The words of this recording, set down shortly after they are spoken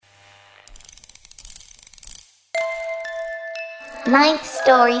Ninth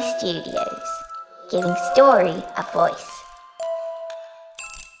Story Studios, giving story a voice.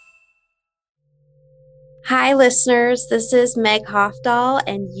 Hi, listeners. This is Meg Hofdahl,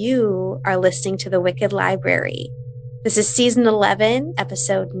 and you are listening to The Wicked Library. This is Season 11,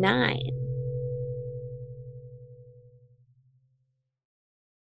 Episode 9.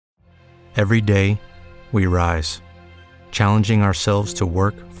 Every day, we rise, challenging ourselves to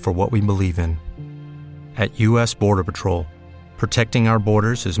work for what we believe in. At U.S. Border Patrol, protecting our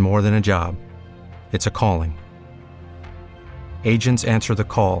borders is more than a job. It's a calling. Agents answer the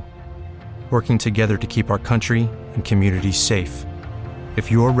call, working together to keep our country and communities safe.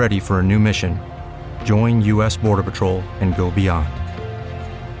 If you're ready for a new mission, join U.S. Border Patrol and go beyond.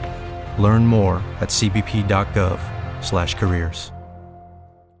 Learn more at cbp.gov/careers.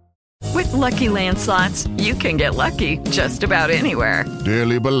 With Lucky Land Slots, you can get lucky just about anywhere.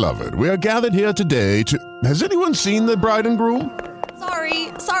 Dearly beloved, we are gathered here today to... Has anyone seen the bride and groom?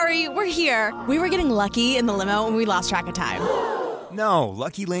 Sorry, we're here. We were getting lucky in the limo and we lost track of time. No,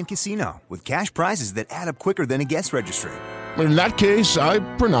 Lucky Land Casino, with cash prizes that add up quicker than a guest registry. In that case, I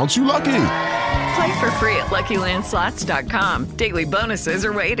pronounce you lucky. Play for free at LuckyLandSlots.com. Daily bonuses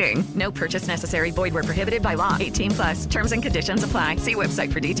are waiting. No purchase necessary. Void where prohibited by law. 18+. Terms and conditions apply. See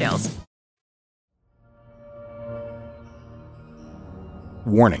website for details.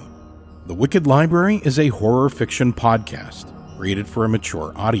 Warning. The Wicked Library is a horror fiction podcast created for a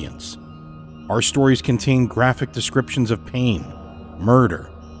mature audience. Our stories contain graphic descriptions of pain, murder,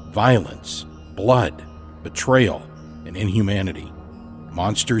 violence, blood, betrayal, and inhumanity.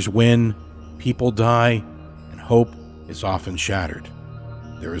 Monsters win, people die, and hope is often shattered.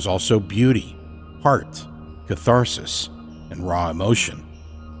 There is also beauty, heart, catharsis, and raw emotion.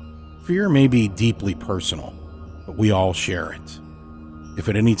 Fear may be deeply personal, but we all share it. If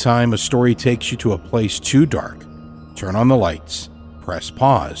at any time a story takes you to a place too dark, turn on the lights, press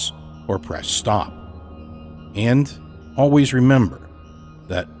pause, or press stop. And always remember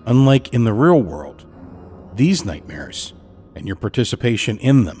that, unlike in the real world, these nightmares and your participation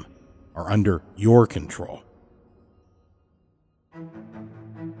in them are under your control.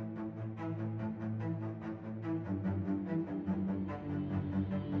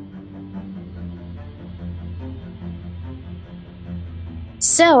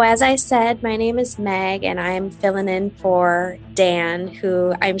 So, as I said, my name is Meg, and I'm filling in for Dan,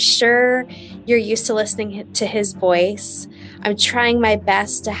 who I'm sure you're used to listening to his voice. I'm trying my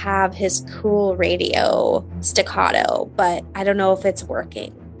best to have his cool radio staccato, but I don't know if it's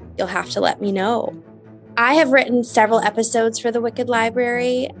working. You'll have to let me know. I have written several episodes for the Wicked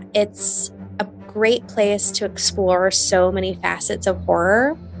Library. It's a great place to explore so many facets of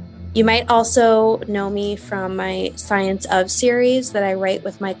horror. You might also know me from my Science of series that I write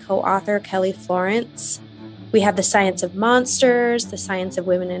with my co-author, Kelly Florence. We have the Science of Monsters, the Science of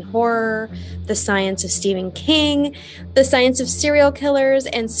Women in Horror, the Science of Stephen King, the Science of Serial Killers,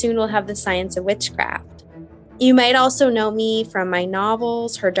 and soon we'll have the Science of Witchcraft. You might also know me from my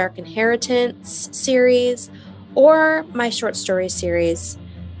novels, Her Dark Inheritance series, or my short story series,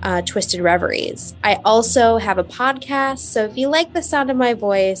 Twisted Reveries. I also have a podcast, so if you like the sound of my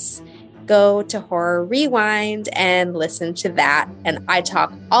voice, go to Horror Rewind and listen to that. And I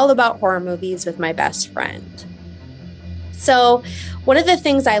talk all about horror movies with my best friend. So one of the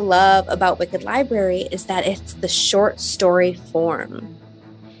things I love about Wicked Library is that it's the short story form.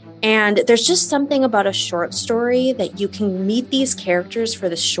 And there's just something about a short story that you can meet these characters for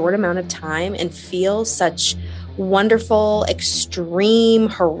the short amount of time and feel such wonderful, extreme,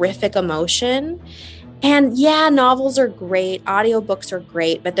 horrific emotion. And yeah, novels are great, audiobooks are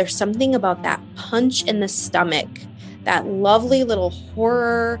great, but there's something about that punch in the stomach, that lovely little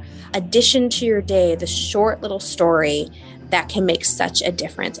horror addition to your day, the short little story that can make such a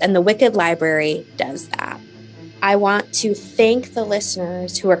difference. And the Wicked Library does that. I want to thank the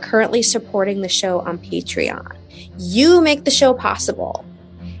listeners who are currently supporting the show on Patreon. You make the show possible.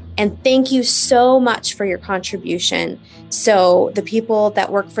 And thank you so much for your contribution. So the people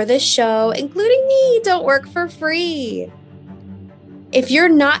that work for this show, including me, don't work for free. If you're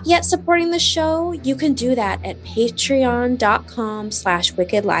not yet supporting the show, you can do that at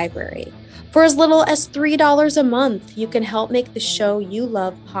patreon.com/wickedlibrary. For as little as $3 a month, you can help make the show you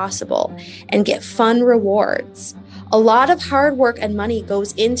love possible and get fun rewards. A lot of hard work and money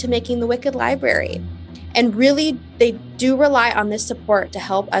goes into making the Wicked Library. And really, they do rely on this support to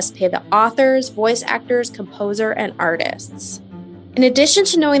help us pay the authors, voice actors, composer, and artists. In addition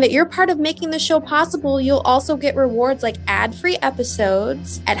to knowing that you're part of making the show possible, you'll also get rewards like ad-free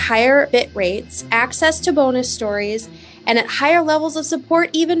episodes at higher bit rates, access to bonus stories, and at higher levels of support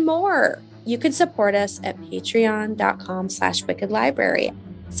even more. you can support us at patreon.com/wickedlibrary.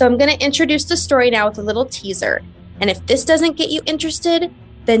 So I'm going to introduce the story now with a little teaser. And if this doesn't get you interested,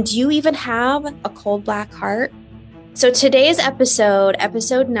 then do you even have a cold black heart? So today's episode,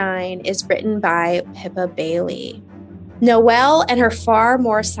 episode 9, is written by Pippa Bailey. Noelle and her far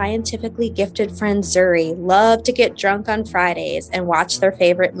more scientifically gifted friend Zuri love to get drunk on Fridays and watch their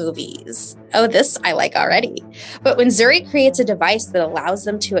favorite movies. Oh, this I like already. But when Zuri creates a device that allows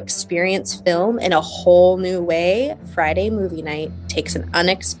them to experience film in a whole new way, Friday movie night takes an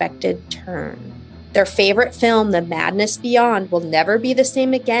unexpected turn. Their favorite film, The Madness Beyond, will never be the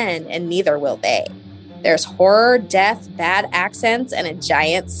same again, and neither will they. There's horror, death, bad accents, and a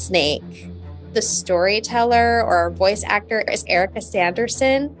giant snake. The storyteller or voice actor is Erica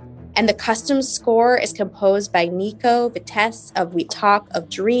Sanderson, and the custom score is composed by Nico Vitesse of We Talk of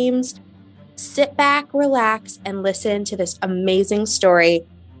Dreams. Sit back, relax, and listen to this amazing story,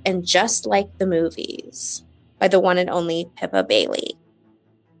 and just like the movies, by the one and only Pippa Bailey.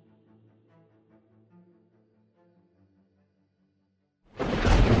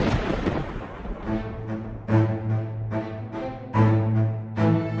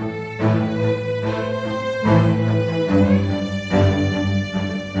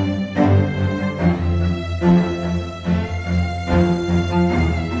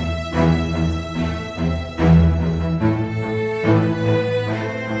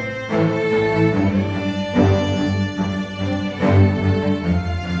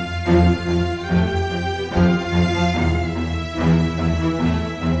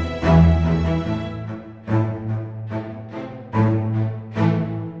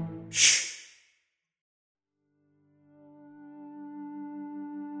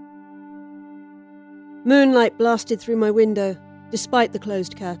 Moonlight blasted through my window, despite the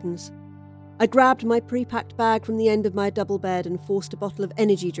closed curtains. I grabbed my pre-packed bag from the end of my double bed and forced a bottle of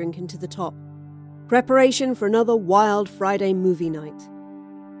energy drink into the top. Preparation for another wild Friday movie night.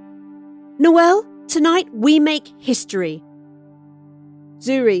 Noelle, tonight we make history.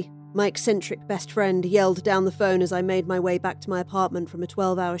 Zuri, my eccentric best friend, yelled down the phone as I made my way back to my apartment from a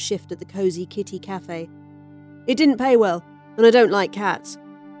 12-hour shift at the Cozy Kitty Cafe. It didn't pay well, and I don't like cats,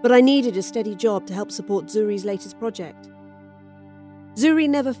 but I needed a steady job to help support Zuri's latest project. Zuri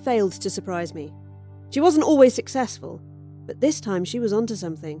never failed to surprise me. She wasn't always successful, but this time she was onto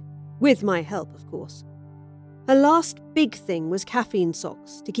something. With my help, of course. Her last big thing was caffeine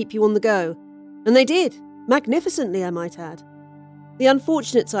socks to keep you on the go. And they did, magnificently I might add. The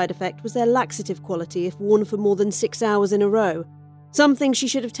unfortunate side effect was their laxative quality if worn for more than 6 hours in a row, something she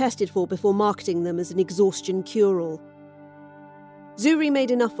should have tested for before marketing them as an exhaustion cure-all. Zuri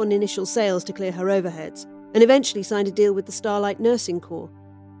made enough on initial sales to clear her overheads, and eventually signed a deal with the Starlight Nursing Corps.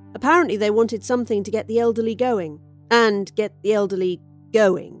 Apparently they wanted something to get the elderly going, and get the elderly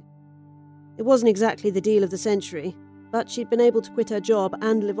going. It wasn't exactly the deal of the century, but she'd been able to quit her job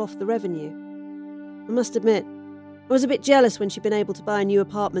and live off the revenue. I must admit, I was a bit jealous when she'd been able to buy a new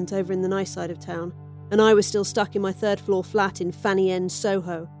apartment over in the nice side of town, and I was still stuck in my third-floor flat in Fanny End,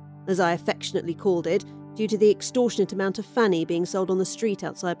 Soho, as I affectionately called it, due to the extortionate amount of fanny being sold on the street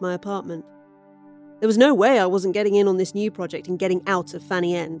outside my apartment. There was no way I wasn't getting in on this new project and getting out of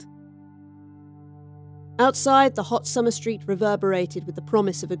Fanny End. Outside, the hot summer street reverberated with the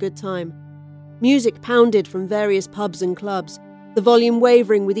promise of a good time. Music pounded from various pubs and clubs, the volume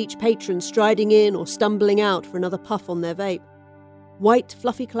wavering with each patron striding in or stumbling out for another puff on their vape. White,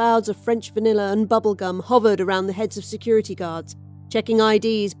 fluffy clouds of French vanilla and bubblegum hovered around the heads of security guards, checking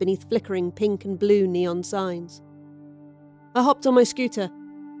IDs beneath flickering pink and blue neon signs. I hopped on my scooter,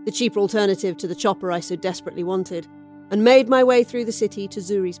 the cheaper alternative to the chopper I so desperately wanted, and made my way through the city to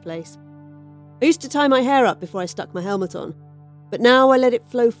Zuri's place. I used to tie my hair up before I stuck my helmet on, but now I let it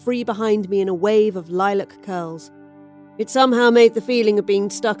flow free behind me in a wave of lilac curls. It somehow made the feeling of being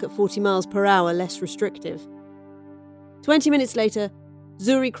stuck at 40 miles per hour less restrictive. 20 minutes later,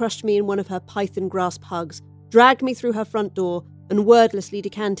 Zuri crushed me in one of her python grasp hugs, dragged me through her front door, and wordlessly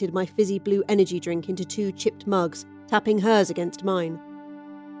decanted my fizzy blue energy drink into 2 chipped mugs, tapping hers against mine.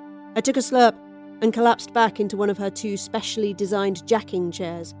 I took a slurp and collapsed back into one of her 2 specially designed jacking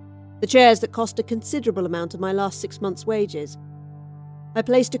chairs, the chairs that cost a considerable amount of my last 6 months' wages. I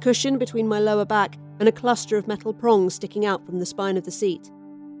placed a cushion between my lower back and a cluster of metal prongs sticking out from the spine of the seat.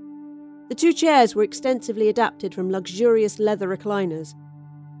 The 2 chairs were extensively adapted from luxurious leather recliners.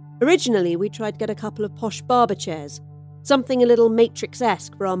 Originally, we tried to get a couple of posh barber chairs, something a little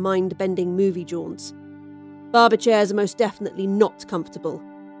Matrix-esque for our mind-bending movie jaunts. Barber chairs are most definitely not comfortable,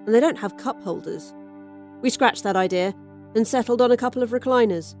 and they don't have cup holders. We scratched that idea and settled on a couple of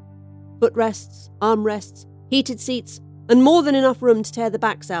recliners. Footrests, armrests, heated seats, and more than enough room to tear the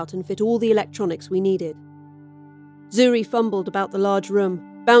backs out and fit all the electronics we needed. Zuri fumbled about the large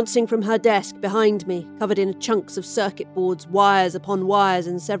room, bouncing from her desk behind me, covered in chunks of circuit boards, wires upon wires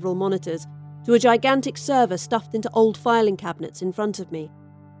and several monitors, to a gigantic server stuffed into old filing cabinets in front of me.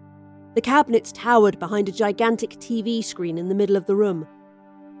 The cabinets towered behind a gigantic TV screen in the middle of the room.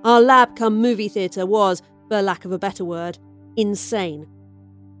 Our lab-cum-movie theatre was, for lack of a better word, insane.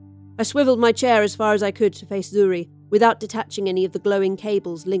 I swiveled my chair as far as I could to face Zuri, without detaching any of the glowing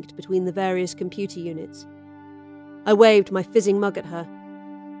cables linked between the various computer units. I waved my fizzing mug at her.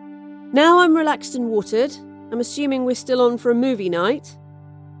 Now I'm relaxed and watered. I'm assuming we're still on for a movie night.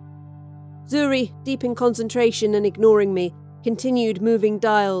 Zuri, deep in concentration and ignoring me, continued moving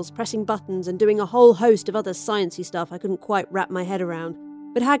dials, pressing buttons and doing a whole host of other sciencey stuff I couldn't quite wrap my head around,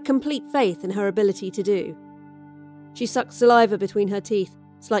 but had complete faith in her ability to do. She sucked saliva between her teeth,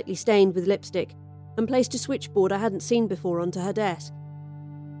 slightly stained with lipstick, and placed a switchboard I hadn't seen before onto her desk.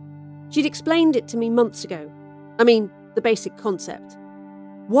 She'd explained it to me months ago. I mean, the basic concept.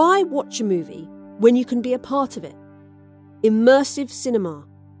 Why watch a movie when you can be a part of it? Immersive cinema.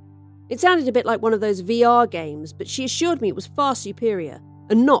 It sounded a bit like one of those VR games, but she assured me it was far superior,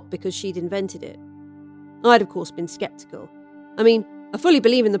 and not because she'd invented it. I'd of course been sceptical. I mean, I fully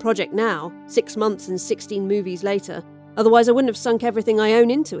believe in the project now, 6 months and 16 movies later, otherwise I wouldn't have sunk everything I own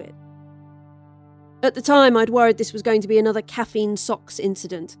into it. At the time, I'd worried this was going to be another caffeine socks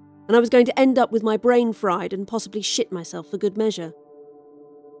incident, and I was going to end up with my brain fried and possibly shit myself for good measure.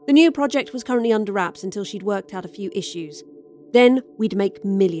 The new project was currently under wraps until she'd worked out a few issues. Then we'd make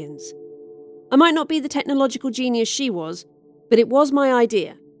millions. I might not be the technological genius she was, but it was my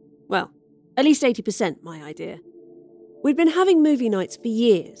idea. Well, at least 80% my idea. We'd been having movie nights for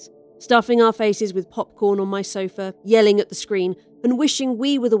years, stuffing our faces with popcorn on my sofa, yelling at the screen, and wishing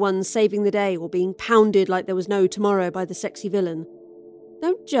we were the ones saving the day or being pounded like there was no tomorrow by the sexy villain.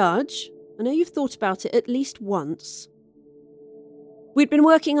 Don't judge. I know you've thought about it at least once. We'd been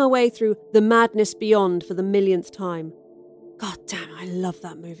working our way through The Madness Beyond for the millionth time. God damn, I love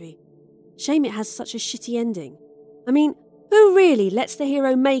that movie. Shame it has such a shitty ending. I mean, who really lets the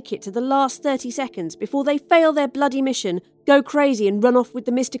hero make it to the last 30 seconds before they fail their bloody mission, go crazy and run off with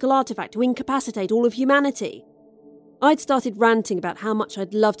the mystical artifact to incapacitate all of humanity? I'd started ranting about how much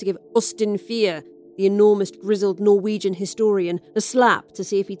I'd love to give Austin Fear, the enormous grizzled Norwegian historian, a slap to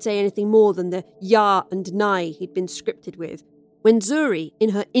see if he'd say anything more than the ja and nei he'd been scripted with, when Zuri, in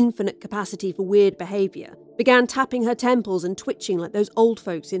her infinite capacity for weird behaviour, began tapping her temples and twitching like those old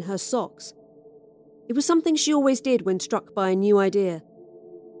folks in her socks. It was something she always did when struck by a new idea.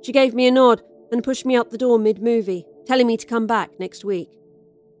 She gave me a nod and pushed me out the door mid-movie, telling me to come back next week.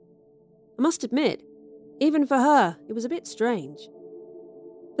 I must admit, even for her, it was a bit strange.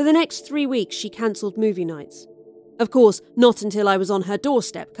 For the next 3 weeks, she cancelled movie nights. Of course, not until I was on her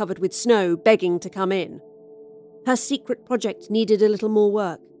doorstep covered with snow, begging to come in. Her secret project needed a little more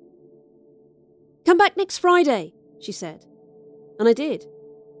work. Come back next Friday, she said. And I did.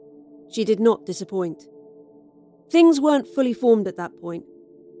 She did not disappoint. Things weren't fully formed at that point.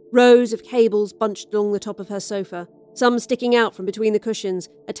 Rows of cables bunched along the top of her sofa, some sticking out from between the cushions,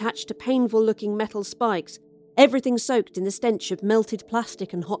 attached to painful-looking metal spikes, everything soaked in the stench of melted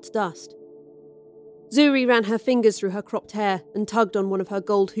plastic and hot dust. Zuri ran her fingers through her cropped hair and tugged on one of her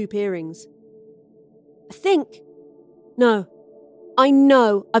gold hoop earrings. I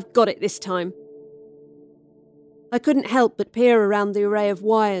know I've got it this time. I couldn't help but peer around the array of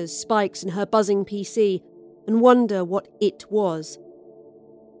wires, spikes, and her buzzing PC and wonder what it was.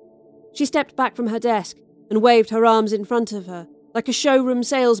 She stepped back from her desk and waved her arms in front of her, like a showroom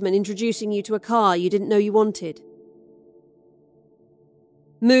salesman introducing you to a car you didn't know you wanted.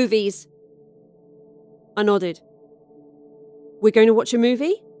 Movies. I nodded. We're going to watch a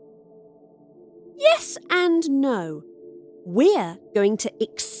movie? Yes and no. We're going to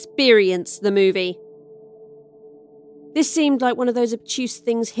experience the movie. This seemed like one of those obtuse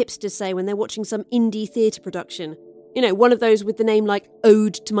things hipsters say when they're watching some indie theatre production. You know, one of those with the name like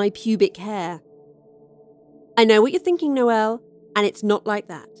Ode to My Pubic Hair. I know what you're thinking, Noelle, and it's not like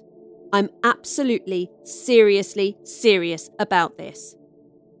that. I'm absolutely, seriously serious about this.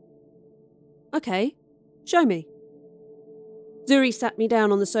 Okay, show me. Zuri sat me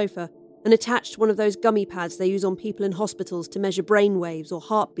down on the sofa and attached one of those gummy pads they use on people in hospitals to measure brain waves or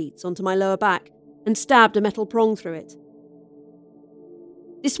heartbeats onto my lower back and stabbed a metal prong through it.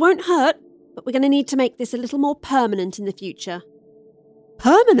 This won't hurt, but we're going to need to make this a little more permanent in the future.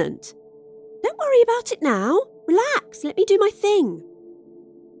 Permanent? Don't worry about it now. Relax, let me do my thing.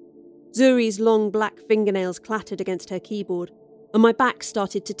 Zuri's long black fingernails clattered against her keyboard, and my back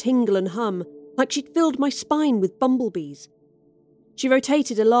started to tingle and hum like she'd filled my spine with bumblebees. She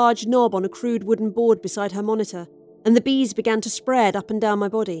rotated a large knob on a crude wooden board beside her monitor, and the bees began to spread up and down my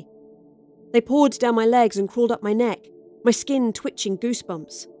body. They poured down my legs and crawled up my neck, my skin twitching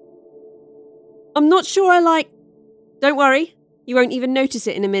goosebumps. "I'm not sure I like—" "Don't worry, you won't even notice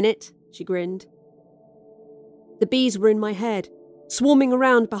it in a minute," she grinned. The bees were in my head, swarming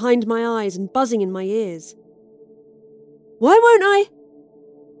around behind my eyes and buzzing in my ears. "Why won't I?"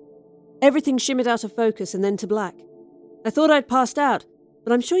 Everything shimmered out of focus and then to black. I thought I'd passed out,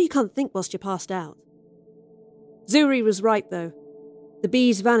 but I'm sure you can't think whilst you're passed out. Zuri was right, though. The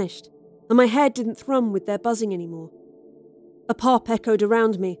bees vanished, and my head didn't thrum with their buzzing anymore. A pop echoed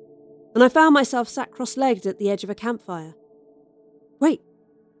around me, and I found myself sat cross-legged at the edge of a campfire. Wait,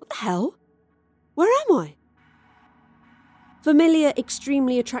 what the hell? Where am I? Familiar,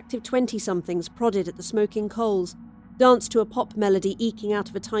 extremely attractive 20-somethings prodded at the smoking coals, danced to a pop melody eking out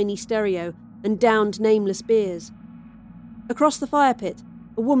of a tiny stereo, and downed nameless beers. Across the fire pit,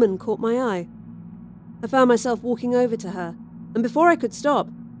 a woman caught my eye. I found myself walking over to her, and before I could stop,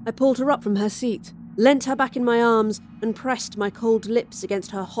 I pulled her up from her seat, leant her back in my arms, and pressed my cold lips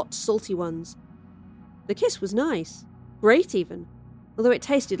against her hot, salty ones. The kiss was nice, great even, although it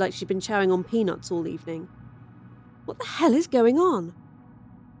tasted like she'd been chowing on peanuts all evening. What the hell is going on?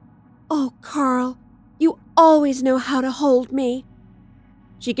 "Oh, Carl, you always know how to hold me."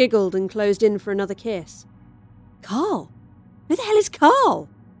 She giggled and closed in for another kiss. Carl? Who the hell is Carl?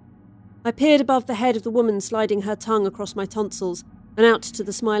 I peered above the head of the woman sliding her tongue across my tonsils and out to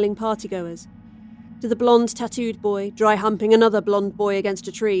the smiling partygoers, to the blonde tattooed boy dry-humping another blonde boy against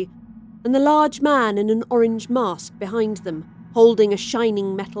a tree, and the large man in an orange mask behind them, holding a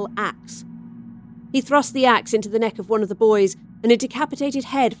shining metal axe. He thrust the axe into the neck of one of the boys, and a decapitated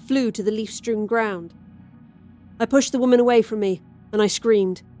head flew to the leaf-strewn ground. I pushed the woman away from me, and I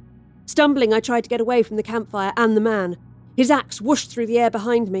screamed. Stumbling, I tried to get away from the campfire and the man. His axe whooshed through the air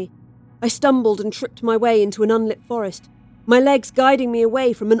behind me. I stumbled and tripped my way into an unlit forest, my legs guiding me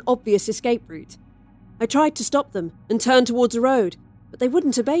away from an obvious escape route. I tried to stop them and turn towards a road, but they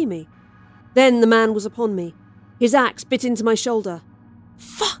wouldn't obey me. Then the man was upon me. His axe bit into my shoulder.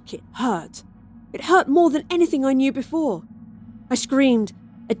 Fuck, it hurt. It hurt more than anything I knew before. I screamed,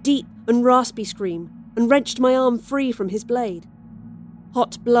 a deep and raspy scream, and wrenched my arm free from his blade.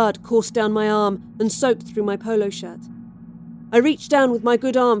 Hot blood coursed down my arm and soaked through my polo shirt. I reached down with my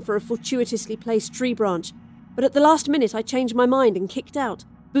good arm for a fortuitously placed tree branch, but at the last minute I changed my mind and kicked out,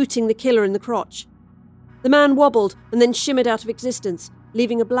 booting the killer in the crotch. The man wobbled and then shimmered out of existence,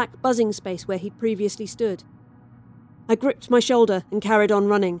 leaving a black buzzing space where he'd previously stood. I gripped my shoulder and carried on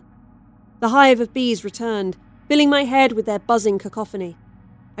running. The hive of bees returned, filling my head with their buzzing cacophony.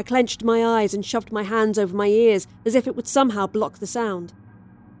 I clenched my eyes and shoved my hands over my ears as if it would somehow block the sound.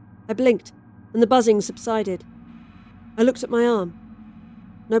 I blinked, and the buzzing subsided. I looked at my arm.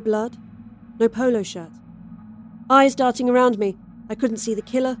 No blood, no polo shirt. Eyes darting around me, I couldn't see the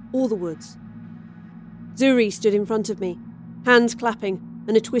killer or the woods. Zuri stood in front of me, hands clapping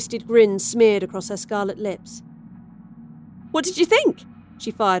and a twisted grin smeared across her scarlet lips. "What did you think?"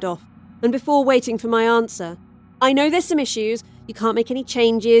 she fired off, and before waiting for my answer, "I know there's some issues, you can't make any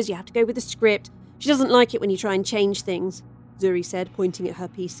changes, you have to go with the script. She doesn't like it when you try and change things," Zuri said, pointing at her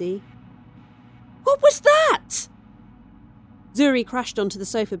PC. "What was that?" Zuri crashed onto the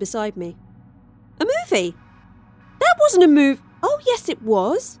sofa beside me. "A movie? That wasn't a move." "Oh, yes, it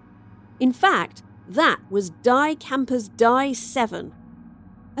was. In fact, that was Die Campers Die 7.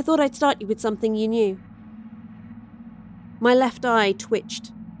 I thought I'd start you with something you knew." My left eye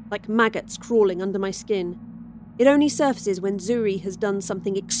twitched, like maggots crawling under my skin. It only surfaces when Zuri has done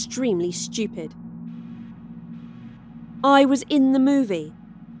something extremely stupid. "I was in the movie."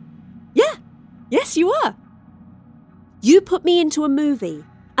 "Yeah, yes you were." "You put me into a movie,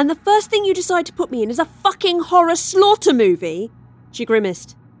 and the first thing you decide to put me in is a fucking horror slaughter movie?" She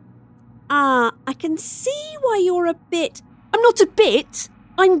grimaced. "Ah, I can see why you're a bit—" "I'm not a bit,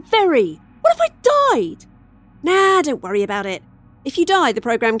 I'm very. What if I died?" "Nah, don't worry about it. If you die, the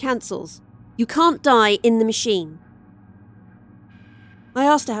program cancels. You can't die in the machine." I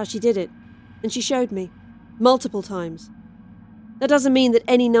asked her how she did it, and she showed me, multiple times. That doesn't mean that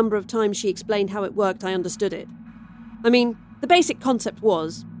any number of times she explained how it worked I understood it. I mean, the basic concept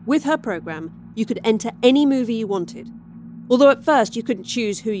was, with her program, you could enter any movie you wanted, although at first you couldn't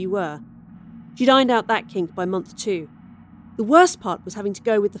choose who you were. She'd ironed out that kink by month 2. The worst part was having to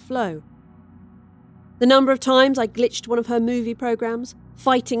go with the flow. The number of times I glitched one of her movie programs,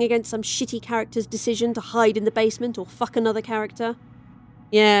 fighting against some shitty character's decision to hide in the basement or fuck another character.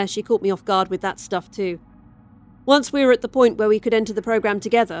 Yeah, she caught me off guard with that stuff too. Once we were at the point where we could enter the program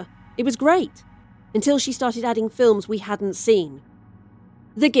together, it was great. until she started adding films we hadn't seen.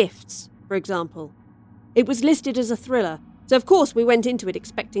 The Gifts, for example. It was listed as a thriller, so of course we went into it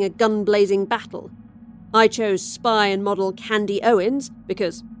expecting a gun-blazing battle. I chose spy and model Candy Owens,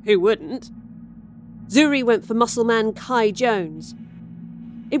 because who wouldn't? Zuri went for muscle man Kai Jones.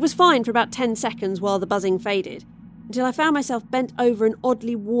 It was fine for about 10 seconds while the buzzing faded, until I found myself bent over an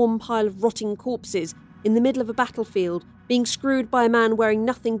oddly warm pile of rotting corpses in the middle of a battlefield, being screwed by a man wearing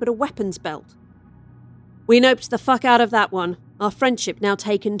nothing but a weapons belt. We noped the fuck out of that one, our friendship now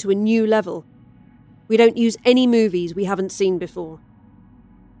taken to a new level. We don't use any movies we haven't seen before.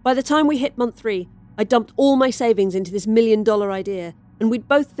 By the time we hit month 3, I dumped all my savings into this $1 million idea, and we'd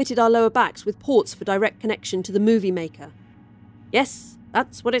both fitted our lower backs with ports for direct connection to the movie maker. Yes,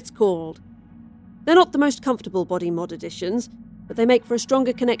 that's what it's called. They're not the most comfortable body mod editions, but they make for a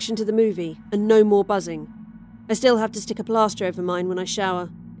stronger connection to the movie and no more buzzing. I still have to stick a plaster over mine when I shower.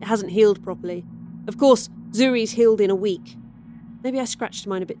 It hasn't healed properly. Of course, Zuri's healed in a week. Maybe I scratched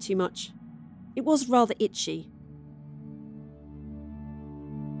mine a bit too much. It was rather itchy.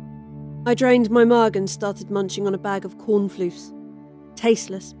 I drained my mug and started munching on a bag of cornfloofs.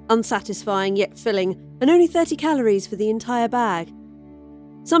 Tasteless, unsatisfying yet filling, and only 30 calories for the entire bag.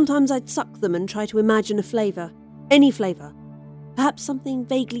 Sometimes I'd suck them and try to imagine a flavour. Any flavour. Perhaps something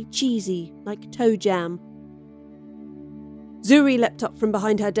vaguely cheesy, like toe jam. Zuri leapt up from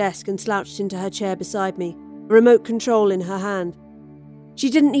behind her desk and slouched into her chair beside me, a remote control in her hand. She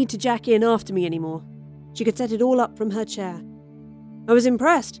didn't need to jack in after me anymore. She could set it all up from her chair. I was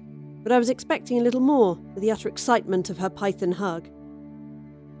impressed, but I was expecting a little more with the utter excitement of her python hug.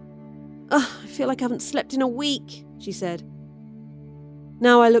 I feel like I haven't slept in a week, she said.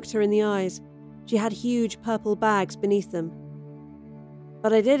 Now I looked her in the eyes. She had huge purple bags beneath them.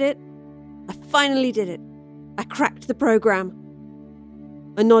 But I did it. I finally did it. I cracked the program.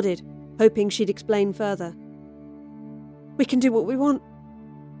 I nodded, hoping she'd explain further. We can do what we want.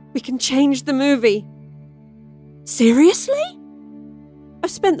 We can change the movie. Seriously?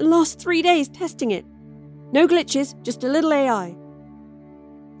 I've spent the last 3 days testing it. No glitches, just a little AI.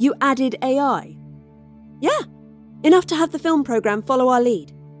 You added AI? Yeah, enough to have the film program follow our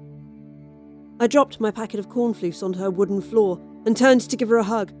lead. I dropped my packet of cornfloofs onto her wooden floor and turned to give her a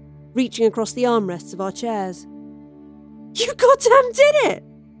hug, reaching across the armrests of our chairs. You goddamn did it!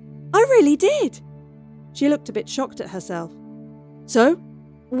 I really did. She looked a bit shocked at herself. So,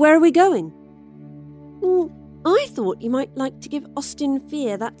 where are we going? I thought you might like to give Austin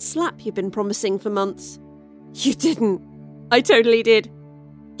Fear that slap you've been promising for months. You didn't. I totally did.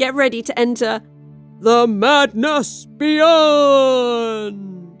 Get ready to enter the madness beyond.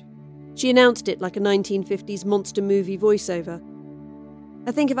 She announced it like a 1950s monster movie voiceover.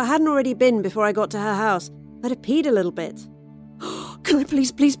 I think if I hadn't already been before I got to her house, I'd have peed a little bit. Can I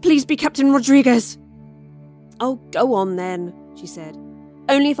please be Captain Rodriguez? Oh, go on then, she said.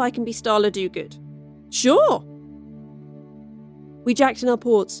 Only if I can be Starla Dogood. Sure. We jacked in our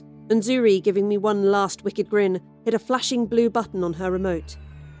ports, and Zuri, giving me one last wicked grin, hit a flashing blue button on her remote.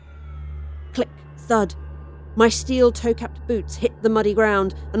 Click, thud. My steel toe-capped boots hit the muddy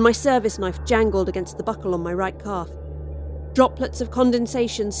ground, and my service knife jangled against the buckle on my right calf. Droplets of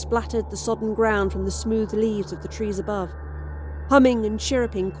condensation splattered the sodden ground from the smooth leaves of the trees above. Humming and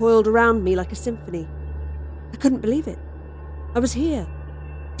chirruping coiled around me like a symphony. I couldn't believe it. I was here,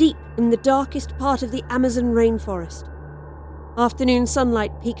 deep in the darkest part of the Amazon rainforest. Afternoon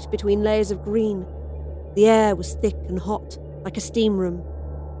sunlight peeked between layers of green. The air was thick and hot, like a steam room.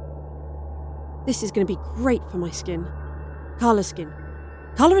 This is going to be great for my skin. Carla's skin.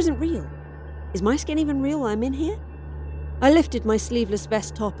 Carla isn't real. Is my skin even real while I'm in here? I lifted my sleeveless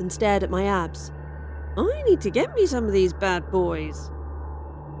vest top and stared at my abs. I need to get me some of these bad boys.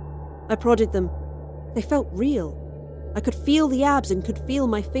 I prodded them. They felt real. I could feel the abs and could feel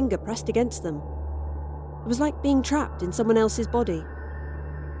my finger pressed against them. It was like being trapped in someone else's body.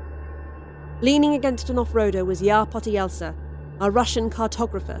 Leaning against an off-roader was Ya Potielsa, our Russian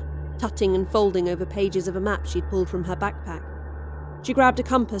cartographer, tutting and folding over pages of a map she'd pulled from her backpack. She grabbed a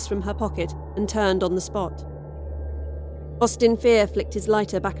compass from her pocket and turned on the spot. Austin Fear flicked his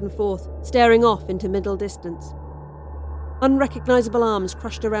lighter back and forth, staring off into middle distance. Unrecognisable arms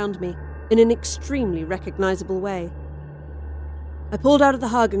crushed around me in an extremely recognisable way. I pulled out of the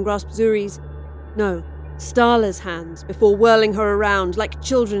hug and grasped Starla's hands before whirling her around like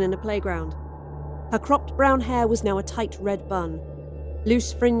children in a playground. Her cropped brown hair was now a tight red bun.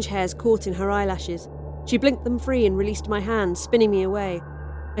 Loose fringe hairs caught in her eyelashes. She blinked them free and released my hand, spinning me away.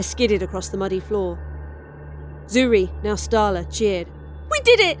 I skidded across the muddy floor. Zuri, now Starla, cheered. We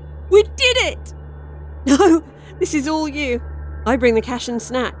did it! We did it! No, this is all you. I bring the cash and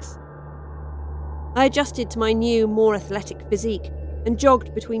snacks. I adjusted to my new, more athletic physique and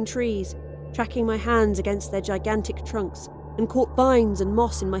jogged between trees, tracking my hands against their gigantic trunks and caught vines and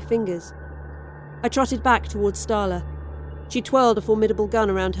moss in my fingers. I trotted back towards Starla. She twirled a formidable gun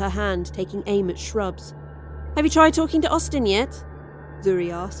around her hand, taking aim at shrubs. "Have you tried talking to Austin yet?"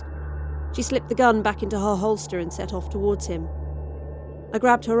 Zuri asked. She slipped the gun back into her holster and set off towards him. I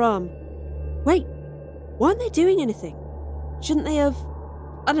grabbed her arm. "Wait, why aren't they doing anything? Shouldn't they have,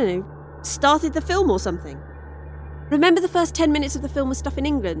 I don't know, started the film or something? Remember the first 10 minutes of the film was stuff in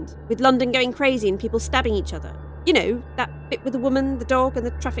England, with London going crazy and people stabbing each other? You know, that bit with the woman, the dog, and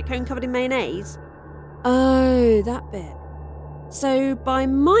the traffic cone covered in mayonnaise?" "Oh, that bit. So, by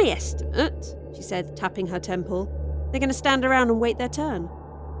my estimate," she said, tapping her temple, "they're going to stand around and wait their turn."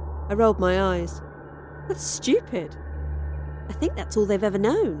 I rolled my eyes. "That's stupid. I think that's all they've ever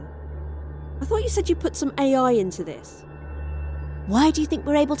known. I thought you said you put some AI into this." Why do you think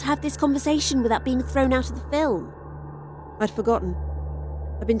we're able to have this conversation without being thrown out of the film? I'd forgotten.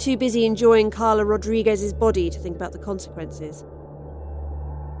 I'd been too busy enjoying Carla Rodriguez's body to think about the consequences.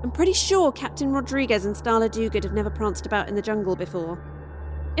 "I'm pretty sure Captain Rodriguez and Starla Dogood have never pranced about in the jungle before."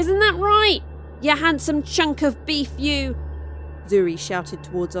 "Isn't that right, you handsome chunk of beef, you?" Zuri shouted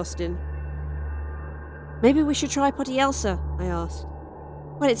towards Austin. "Maybe we should try Potty Elsa," I asked.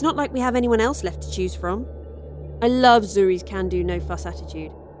 "Well, it's not like we have anyone else left to choose from." I love Zuri's can-do, no-fuss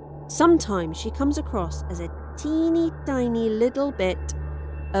attitude. Sometimes she comes across as a teeny tiny little bit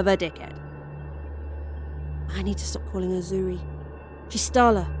of a dickhead. I need to stop calling her Zuri. She's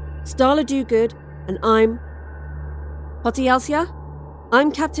Starla Dogood, and I'm... Potty Elsa?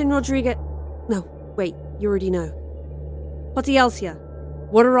 I'm Captain Rodriguez... No, wait, you already know. Potty Elsa,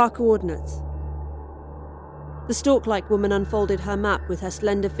 what are our coordinates? The stork-like woman unfolded her map with her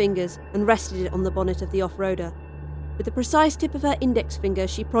slender fingers and rested it on the bonnet of the off-roader. With the precise tip of her index finger,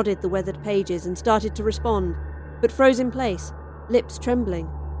 she prodded the weathered pages and started to respond, but froze in place, lips trembling.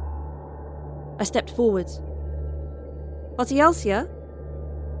 I stepped forwards. "Potty Elsa?"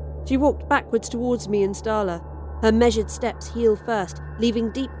 She walked backwards towards me and Starla, her measured steps heel first,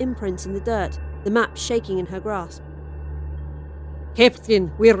 leaving deep imprints in the dirt, the map shaking in her grasp.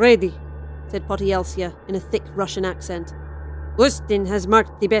 "Captain, we're ready," said Potty Elsa in a thick Russian accent. "Austin has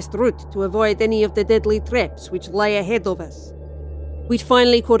marked the best route to avoid any of the deadly traps which lie ahead of us." We'd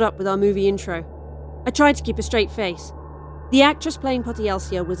finally caught up with our movie intro. I tried to keep a straight face. The actress playing Potty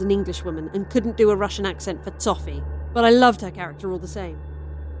Elsa was an Englishwoman and couldn't do a Russian accent for toffee, but I loved her character all the same.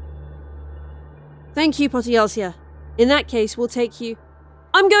 "Thank you, Potty Elsa. In that case, we'll take you..."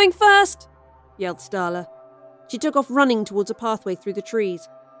 "I'm going first!" yelled Starla. She took off running towards a pathway through the trees.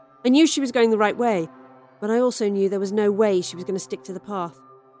 I knew she was going the right way, but I also knew there was no way she was going to stick to the path.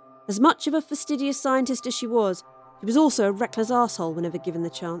 As much of a fastidious scientist as she was also a reckless arsehole whenever given the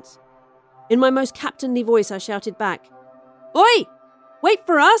chance. In my most captainly voice, I shouted back, "Oi! Wait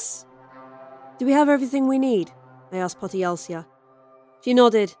for us!" "Do we have everything we need?" I asked Potty Elsa. She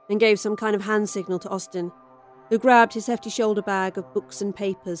nodded and gave some kind of hand signal to Austin, who grabbed his hefty shoulder bag of books and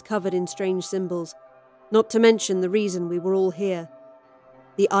papers covered in strange symbols, not to mention the reason we were all here.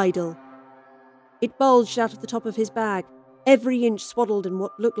 The idol. It bulged out of the top of his bag, every inch swaddled in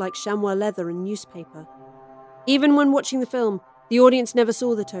what looked like chamois leather and newspaper. Even when watching the film, the audience never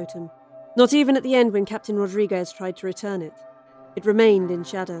saw the totem, not even at the end when Captain Rodriguez tried to return it. It remained in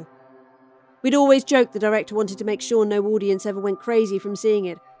shadow. We'd always joked the director wanted to make sure no audience ever went crazy from seeing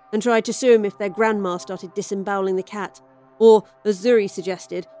it, and tried to sue him if their grandma started disemboweling the cat, or, as Zuri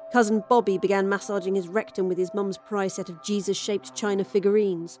suggested, Cousin Bobby began massaging his rectum with his mum's prize set of Jesus-shaped china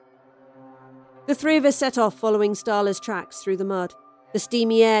figurines. The three of us set off following Starla's tracks through the mud, the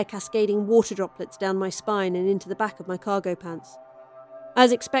steamy air cascading water droplets down my spine and into the back of my cargo pants.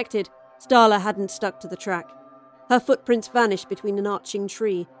 As expected, Starla hadn't stuck to the track. Her footprints vanished between an arching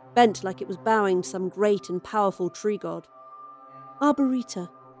tree, bent like it was bowing to some great and powerful tree god. Arboreta.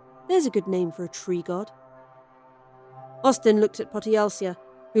 There's a good name for a tree god. Austin looked at Potty Elsa,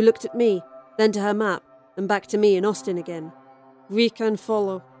 who looked at me, then to her map, and back to me and Austin again. "We can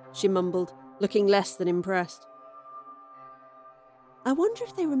follow," she mumbled, looking less than impressed. I wonder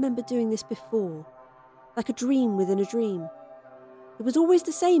if they remember doing this before, like a dream within a dream. It was always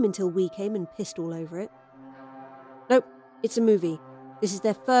the same until we came and pissed all over it. Nope, it's a movie. This is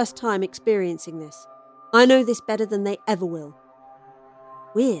their first time experiencing this. I know this better than they ever will.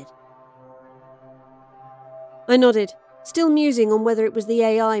 Weird. I nodded, still musing on whether it was the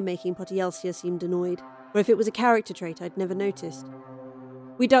AI making Potty Elsa seemed annoyed, or if it was a character trait I'd never noticed.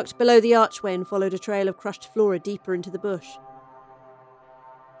 We ducked below the archway and followed a trail of crushed flora deeper into the bush.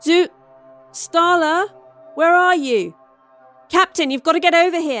 Starla, where are you? Captain, you've got to get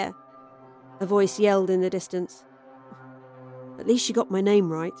over here. a voice yelled in the distance. At least she got my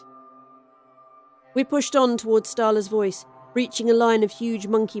name right. We pushed on towards Starla's voice, reaching a line of huge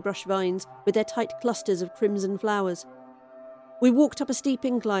monkey brush vines with their tight clusters of crimson flowers. We walked up a steep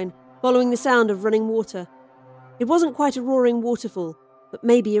incline, following the sound of running water. It wasn't quite a roaring waterfall, but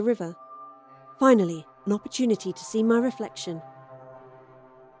maybe a river. Finally, an opportunity to see my reflection.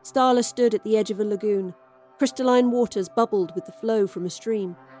 Starla stood at the edge of a lagoon. Crystalline waters bubbled with the flow from a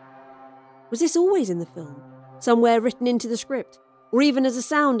stream. Was this always in the film? Somewhere written into the script? Or even as a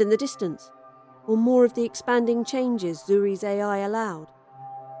sound in the distance? Or more of the expanding changes Zuri's AI allowed?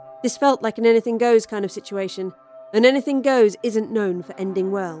 This felt like an anything goes kind of situation, and anything goes isn't known for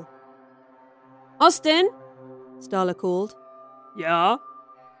ending well. Austin? Starla called. Yeah?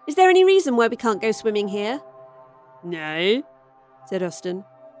 Is there any reason why we can't go swimming here? No, said Austin.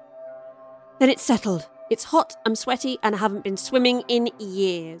 Then it's settled. It's hot, I'm sweaty, and I haven't been swimming in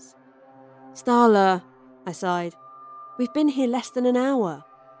years. Starla, I sighed. We've been here less than an hour.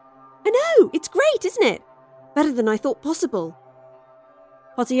 I know, it's great, isn't it? Better than I thought possible.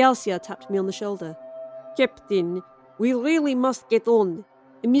 Potialcia tapped me on the shoulder. Captain, we really must get on.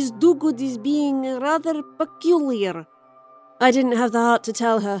 Miss Dogood is being rather peculiar. I didn't have the heart to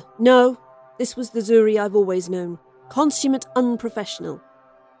tell her. No, this was the Zuri I've always known. Consummate unprofessional.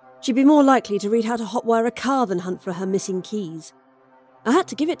 She'd be more likely to read how to hotwire a car than hunt for her missing keys. I had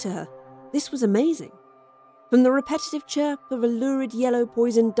to give it to her. This was amazing. From the repetitive chirp of a lurid yellow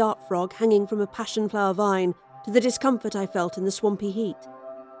poisoned dart frog hanging from a passionflower vine to the discomfort I felt in the swampy heat.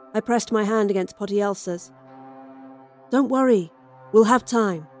 I pressed my hand against Potialcia's. Don't worry, we'll have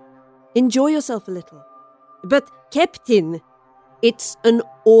time. Enjoy yourself a little. But, Captain, it's an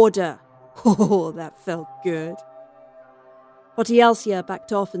order. Oh, that felt good. Potialcia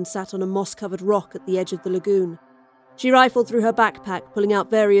backed off and sat on a moss-covered rock at the edge of the lagoon. She rifled through her backpack, pulling out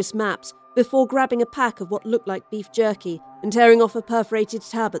various maps, before grabbing a pack of what looked like beef jerky and tearing off a perforated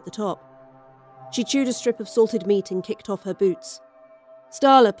tab at the top. She chewed a strip of salted meat and kicked off her boots.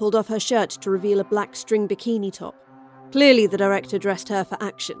 Starla pulled off her shirt to reveal a black string bikini top. Clearly the director dressed her for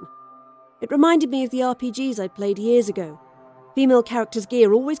action. It reminded me of the RPGs I'd played years ago. Female characters'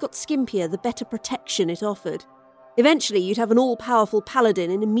 gear always got skimpier the better protection it offered. Eventually you'd have an all-powerful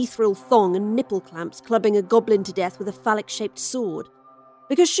paladin in a mithril thong and nipple clamps clubbing a goblin to death with a phallic-shaped sword.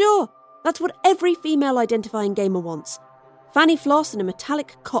 Because sure, that's what every female-identifying gamer wants. Fanny floss and a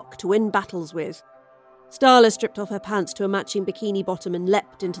metallic cock to win battles with. Starla stripped off her pants to a matching bikini bottom and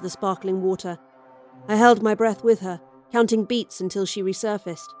leapt into the sparkling water. I held my breath with her, counting beats until she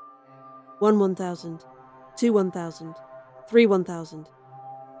resurfaced. 1 1,000, 2 1,000, 3 1,000.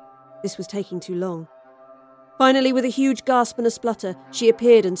 This was taking too long. Finally, with a huge gasp and a splutter, she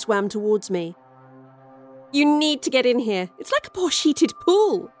appeared and swam towards me. You need to get in here. It's like a posh heated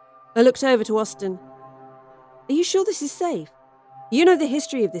pool. I looked over to Austin. Are you sure this is safe? You know the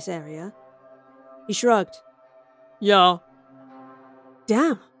history of this area. He shrugged. Yeah.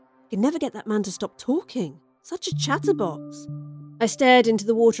 Damn, I could never get that man to stop talking. Such a chatterbox. I stared into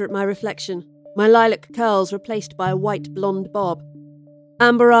the water at my reflection, my lilac curls replaced by a white blonde bob.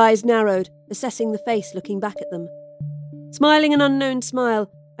 Amber eyes narrowed, assessing the face looking back at them. Smiling an unknown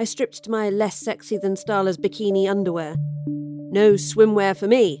smile, I stripped to my less sexy than Starla's bikini underwear. No swimwear for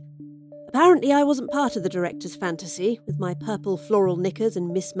me. Apparently I wasn't part of the director's fantasy, with my purple floral knickers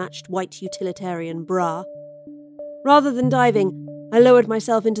and mismatched white utilitarian bra. Rather than diving, I lowered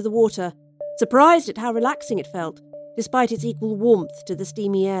myself into the water, surprised at how relaxing it felt, despite its equal warmth to the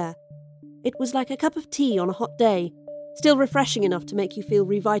steamy air. It was like a cup of tea on a hot day, still refreshing enough to make you feel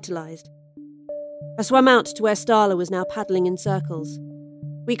revitalised. I swam out to where Starla was now paddling in circles.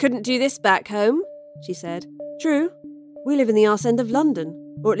 We couldn't do this back home, she said. True, we live in the arse end of London,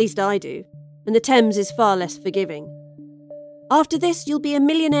 or at least I do, and the Thames is far less forgiving. After this, you'll be a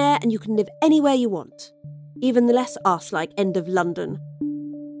millionaire and you can live anywhere you want, even the less arse-like end of London.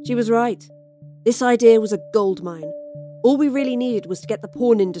 She was right. This idea was a goldmine. All we really needed was to get the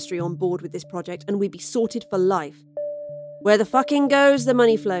porn industry on board with this project and we'd be sorted for life. Where the fucking goes, the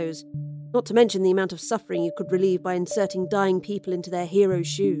money flows. Not to mention the amount of suffering you could relieve by inserting dying people into their heroes'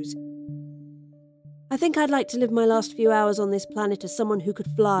 shoes. I think I'd like to live my last few hours on this planet as someone who could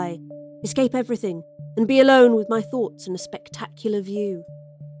fly, escape everything, and be alone with my thoughts and a spectacular view.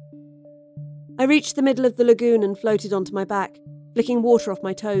 I reached the middle of the lagoon and floated onto my back, flicking water off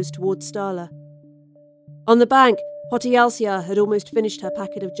my toes towards Starla. On the bank, Potialcia had almost finished her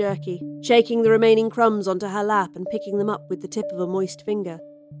packet of jerky, shaking the remaining crumbs onto her lap and picking them up with the tip of a moist finger.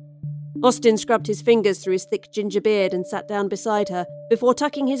 Austin scrubbed his fingers through his thick ginger beard and sat down beside her before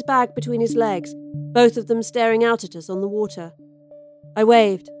tucking his bag between his legs, both of them staring out at us on the water. I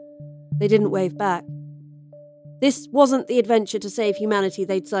waved. They didn't wave back. This wasn't the adventure to save humanity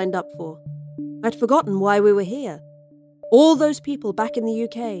they'd signed up for. I'd forgotten why we were here. All those people back in the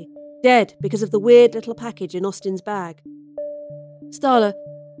UK, dead because of the weird little package in Austin's bag. Starla,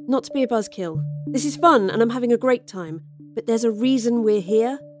 not to be a buzzkill. This is fun and I'm having a great time, but there's a reason we're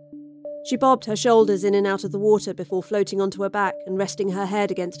here. She bobbed her shoulders in and out of the water before floating onto her back and resting her head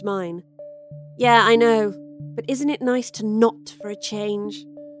against mine. Yeah, I know, but isn't it nice to not for a change?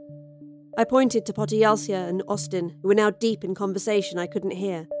 I pointed to Potyalsia and Austin, who were now deep in conversation I couldn't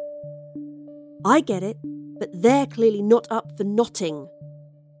hear. I get it, but they're clearly not up for notting.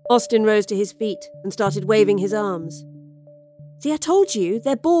 Austin rose to his feet and started waving his arms. See, I told you,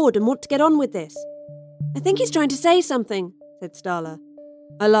 they're bored and want to get on with this. I think he's trying to say something, said Starla.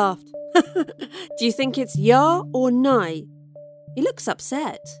 I laughed. Do you think it's ya or nai? He looks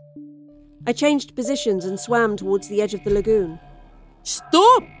upset. I changed positions and swam towards the edge of the lagoon.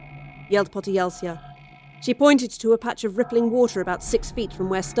 Stop! Yelled Potyalsia. She pointed to a patch of rippling water about 6 feet from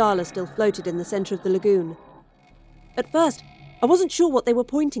where Starla still floated in the centre of the lagoon. At first, I wasn't sure what they were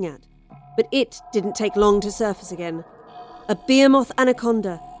pointing at, but it didn't take long to surface again. A behemoth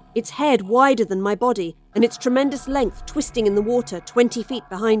anaconda, its head wider than my body, and its tremendous length twisting in the water 20 feet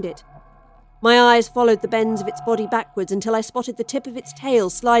behind it. My eyes followed the bends of its body backwards until I spotted the tip of its tail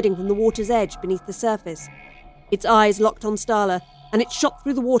sliding from the water's edge beneath the surface. Its eyes locked on Starla, and it shot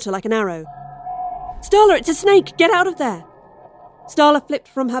through the water like an arrow. Starla, it's a snake! Get out of there! Starla flipped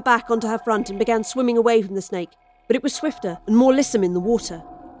from her back onto her front and began swimming away from the snake, but it was swifter and more lissom in the water.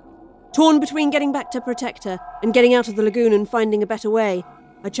 Torn between getting back to protect her and getting out of the lagoon and finding a better way,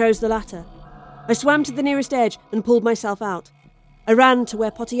 I chose the latter. I swam to the nearest edge and pulled myself out. I ran to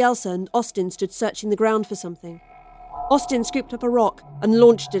where Potyalsa and Austin stood searching the ground for something. Austin scooped up a rock and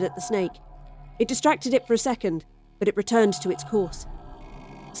launched it at the snake. It distracted it for a second, but it returned to its course.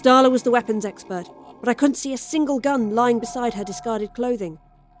 Starla was the weapons expert, but I couldn't see a single gun lying beside her discarded clothing.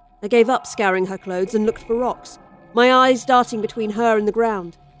 I gave up scouring her clothes and looked for rocks, my eyes darting between her and the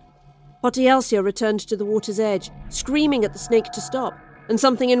ground. Potyalsia returned to the water's edge, screaming at the snake to stop, and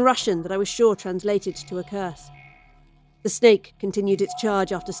something in Russian that I was sure translated to a curse. The snake continued its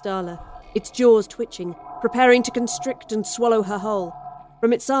charge after Starla, its jaws twitching, preparing to constrict and swallow her whole.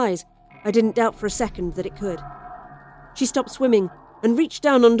 From its size, I didn't doubt for a second that it could. She stopped swimming and reached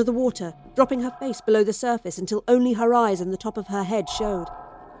down under the water, dropping her face below the surface until only her eyes and the top of her head showed.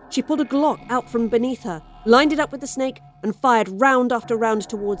 She pulled a Glock out from beneath her, lined it up with the snake, and fired round after round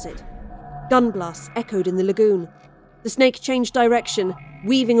towards it. Gun blasts echoed in the lagoon. The snake changed direction,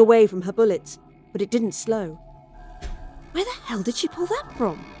 weaving away from her bullets, but it didn't slow. Where the hell did she pull that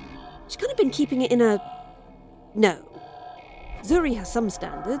from? She can't have been keeping it in a... No. Zuri has some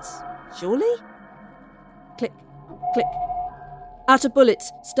standards, surely? Click, click. Out of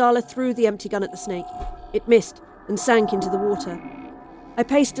bullets, Starla threw the empty gun at the snake. It missed and sank into the water. I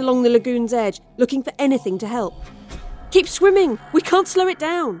paced along the lagoon's edge, looking for anything to help. Keep swimming! We can't slow it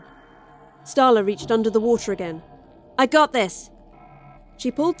down! Starla reached under the water again. I got this!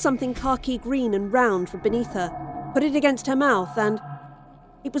 She pulled something khaki green and round from beneath her, put it against her mouth, and...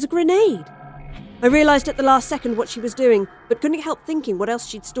 it was a grenade! I realised at the last second what she was doing, but couldn't help thinking what else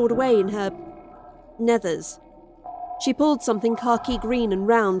she'd stored away in her... nethers. She pulled something khaki green and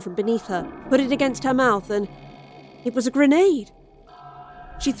round from beneath her, put it against her mouth, and... it was a grenade!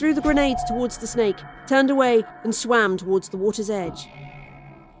 She threw the grenades towards the snake, turned away, and swam towards the water's edge.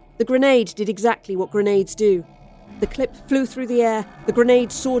 The grenade did exactly what grenades do. The clip flew through the air, the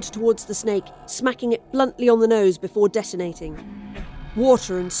grenade soared towards the snake, smacking it bluntly on the nose before detonating.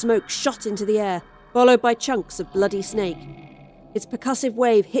 Water and smoke shot into the air, followed by chunks of bloody snake. Its percussive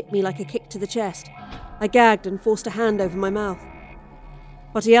wave hit me like a kick to the chest. I gagged and forced a hand over my mouth.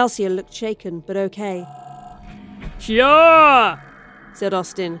 Potyalsia looked shaken, but okay. Sure! Said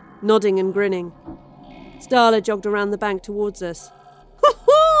Austin, nodding and grinning. Starla jogged around the bank towards us.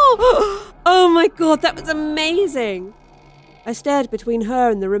 Oh my god, that was amazing! I stared between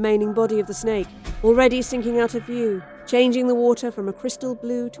her and the remaining body of the snake, already sinking out of view, changing the water from a crystal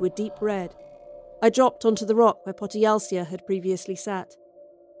blue to a deep red. I dropped onto the rock where Potyalsia had previously sat.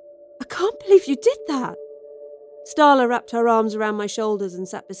 I can't believe you did that! Starla wrapped her arms around my shoulders and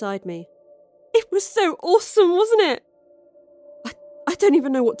sat beside me. It was so awesome, wasn't it? I don't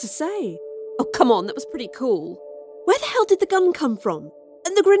even know what to say. Oh, come on, that was pretty cool. Where the hell did the gun come from?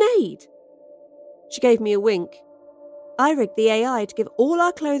 And the grenade? She gave me a wink. I rigged the AI to give all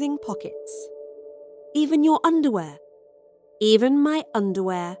our clothing pockets. Even your underwear. Even my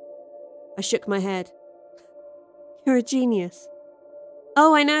underwear. I shook my head. You're a genius.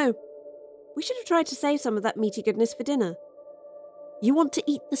 Oh, I know. We should have tried to save some of that meaty goodness for dinner. You want to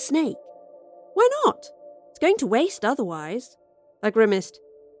eat the snake? Why not? It's going to waste otherwise. I grimaced.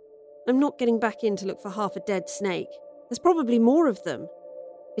 I'm not getting back in to look for half a dead snake. There's probably more of them.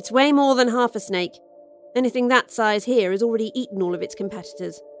 It's way more than half a snake. Anything that size here has already eaten all of its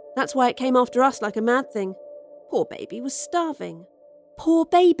competitors. That's why it came after us like a mad thing. Poor baby was starving. Poor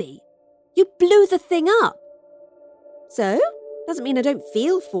baby? You blew the thing up. So? Doesn't mean I don't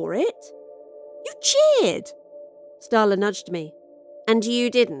feel for it. You cheered. Starla nudged me. And you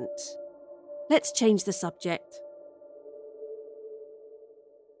didn't. Let's change the subject.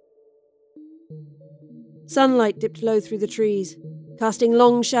 Sunlight dipped low through the trees, casting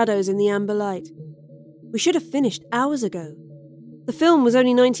long shadows in the amber light. We should have finished hours ago. The film was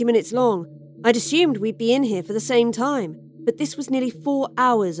only 90 minutes long. I'd assumed we'd be in here for the same time, but this was nearly 4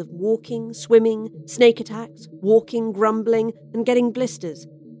 hours of walking, swimming, snake attacks, walking, grumbling, and getting blisters,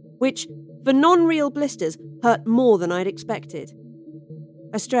 which, for non-real blisters, hurt more than I'd expected.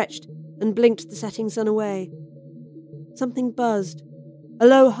 I stretched and blinked the setting sun away. Something buzzed, a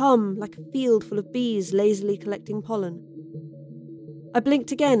low hum like a field full of bees lazily collecting pollen. I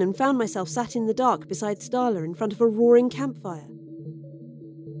blinked again and found myself sat in the dark beside Starla in front of a roaring campfire.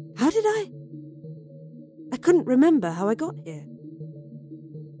 How did I couldn't remember how I got here.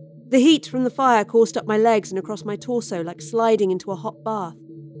 The heat from the fire coursed up my legs and across my torso like sliding into a hot bath.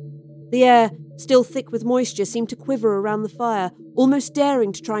 The air, still thick with moisture, seemed to quiver around the fire, almost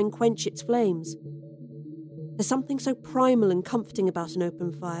daring to try and quench its flames. There's something so primal and comforting about an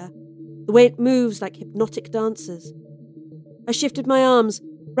open fire, the way it moves like hypnotic dancers. I shifted my arms,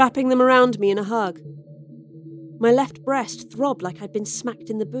 wrapping them around me in a hug. My left breast throbbed like I'd been smacked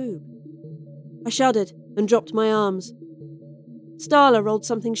in the boob. I shuddered and dropped my arms. Starla rolled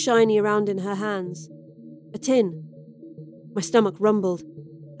something shiny around in her hands. A tin. My stomach rumbled.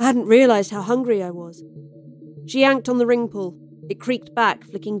 I hadn't realised how hungry I was. She yanked on the ring pull. It creaked back,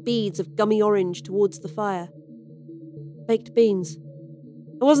 flicking beads of gummy orange towards the fire. Baked beans.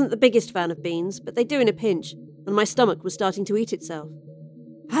 I wasn't the biggest fan of beans, but they do in a pinch, and my stomach was starting to eat itself.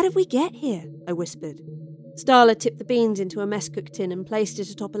 How did we get here? I whispered. Starla tipped the beans into a mess-cook tin and placed it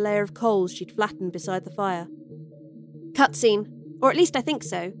atop a layer of coals she'd flattened beside the fire. Cutscene. Or at least I think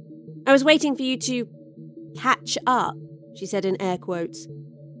so. I was waiting for you to catch up, she said in air quotes.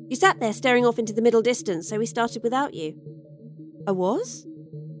 You sat there staring off into the middle distance, so we started without you. I was?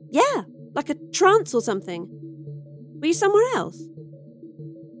 Yeah, like a trance or something. Were you somewhere else?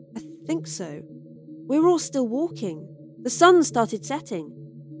 I think so. We were all still walking. The sun started setting.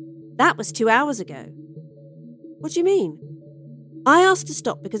 That was 2 hours ago. What do you mean? I asked to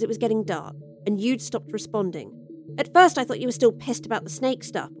stop because it was getting dark, and you'd stopped responding. At first I thought you were still pissed about the snake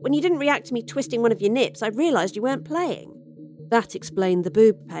stuff. When you didn't react to me twisting one of your nips, I realised you weren't playing. That explained the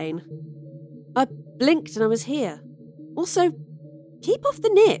boob pain. I blinked and I was here. Also, keep off the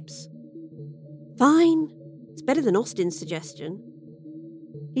nips. Fine. It's better than Austin's suggestion.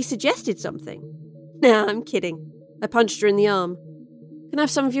 He suggested something. Nah, I'm kidding. I punched her in the arm. Can I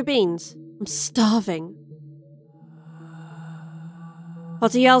have some of your beans? I'm starving.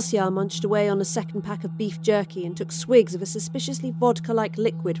 Potyalsia munched away on a second pack of beef jerky and took swigs of a suspiciously vodka-like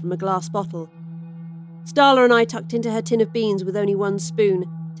liquid from a glass bottle. Starla and I tucked into her tin of beans with only one spoon,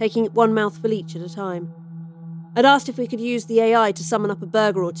 taking one mouthful each at a time. I'd asked if we could use the AI to summon up a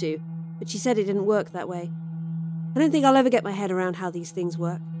burger or two, but she said it didn't work that way. I don't think I'll ever get my head around how these things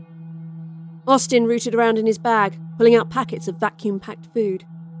work. Austin rooted around in his bag, pulling out packets of vacuum-packed food.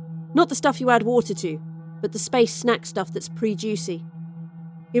 Not the stuff you add water to, but the space snack stuff that's pre-juicy.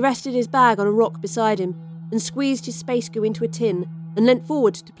 He rested his bag on a rock beside him and squeezed his space goo into a tin and leant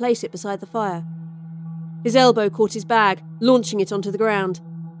forward to place it beside the fire. His elbow caught his bag, launching it onto the ground.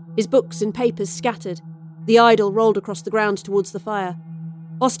 His books and papers scattered. The idol rolled across the ground towards the fire.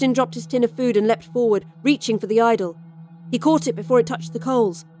 Austin dropped his tin of food and leapt forward, reaching for the idol. He caught it before it touched the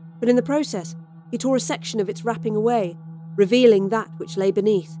coals, but in the process, he tore a section of its wrapping away, revealing that which lay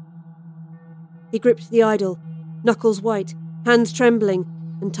beneath. He gripped the idol, knuckles white, hands trembling,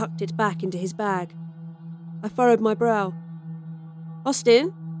 and tucked it back into his bag. I furrowed my brow.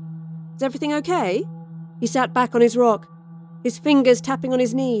 Austin? Is everything okay? He sat back on his rock, his fingers tapping on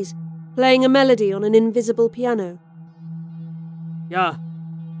his knees, playing a melody on an invisible piano. Yeah.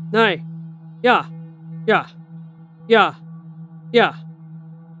 No. Yeah. Yeah. Yeah. Yeah.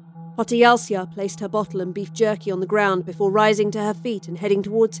 Potyalsia placed her bottle and beef jerky on the ground before rising to her feet and heading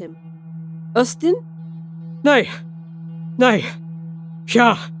towards him. Austin? No. No.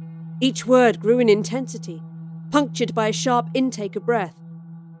 Yeah. Each word grew in intensity, punctured by a sharp intake of breath.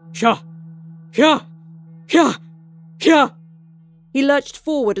 Yeah. Yeah. Yeah. Yeah. He lurched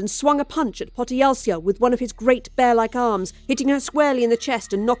forward and swung a punch at Potyalsia with one of his great bear-like arms, hitting her squarely in the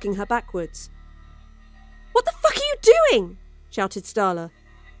chest and knocking her backwards. What the fuck are you doing? Shouted Starla.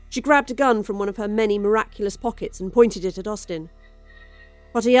 She grabbed a gun from one of her many miraculous pockets and pointed it at Austin.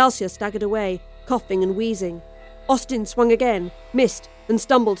 Potialcia staggered away, coughing and wheezing. Austin swung again, missed, and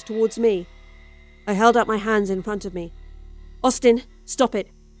stumbled towards me. I held out my hands in front of me. Austin, stop it.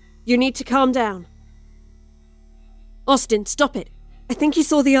 You need to calm down. Austin, stop it. I think he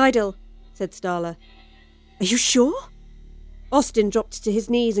saw the idol, said Starla. Are you sure? Austin dropped to his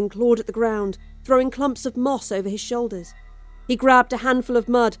knees and clawed at the ground, throwing clumps of moss over his shoulders. He grabbed a handful of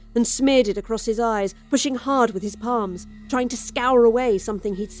mud and smeared it across his eyes, pushing hard with his palms, trying to scour away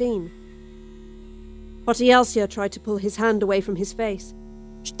something he'd seen. Potialcia tried to pull his hand away from his face.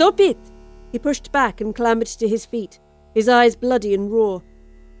 Stop it! He pushed back and clambered to his feet, his eyes bloody and raw.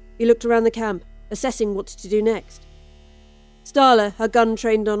 He looked around the camp, assessing what to do next. Starla, her gun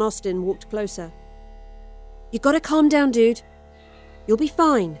trained on Austin, walked closer. You gotta calm down, dude. You'll be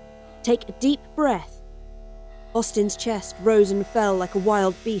fine. Take a deep breath. Austin's chest rose and fell like a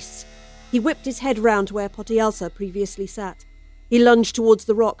wild beast's. He whipped his head round to where Potialcia previously sat. He lunged towards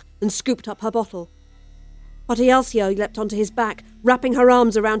the rock and scooped up her bottle. Potialcia leapt onto his back, wrapping her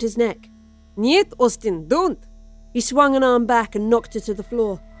arms around his neck. Niet, Austin, don't! He swung an arm back and knocked her to the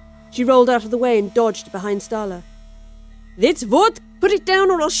floor. She rolled out of the way and dodged behind Starla. That's what? Put it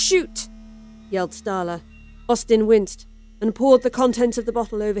down or I'll shoot! Yelled Starla. Austin winced and poured the contents of the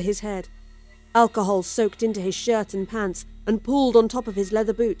bottle over his head. Alcohol soaked into his shirt and pants and pooled on top of his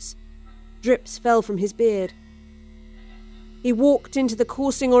leather boots. Drips fell from his beard. He walked into the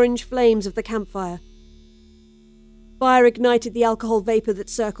coursing orange flames of the campfire. Fire ignited the alcohol vapour that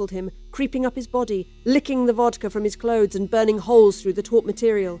circled him, creeping up his body, licking the vodka from his clothes and burning holes through the taut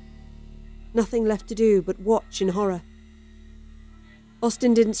material. Nothing left to do but watch in horror.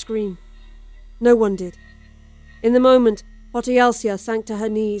 Austin didn't scream. No one did. In the moment, Potialcia sank to her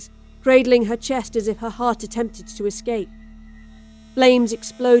knees, cradling her chest as if her heart attempted to escape. Flames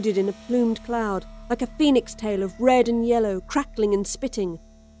exploded in a plumed cloud, like a phoenix tail of red and yellow, crackling and spitting,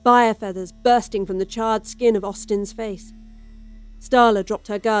 fire feathers bursting from the charred skin of Austin's face. Starla dropped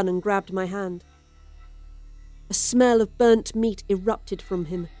her gun and grabbed my hand. A smell of burnt meat erupted from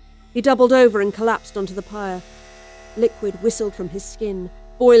him. He doubled over and collapsed onto the pyre. Liquid whistled from his skin,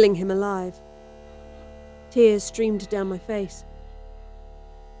 boiling him alive. Tears streamed down my face.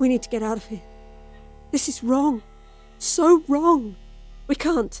 We need to get out of here. This is wrong. So wrong. We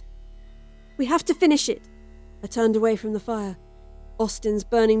can't. We have to finish it. I turned away from the fire. Austin's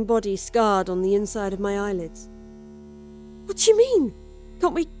burning body scarred on the inside of my eyelids. What do you mean?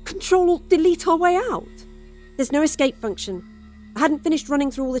 Can't we Control-Alt-Delete our way out? There's no escape function. I hadn't finished running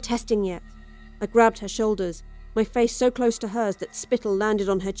through all the testing yet. I grabbed her shoulders, my face so close to hers that spittle landed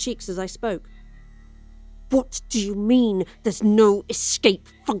on her cheeks as I spoke. What do you mean, there's no escape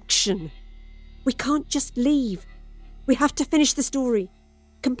function? We can't just leave. We have to finish the story.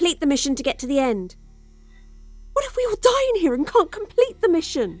 Complete the mission to get to the end. What if we all die in here and can't complete the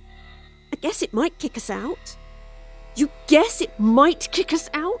mission? I guess it might kick us out. You guess it might kick us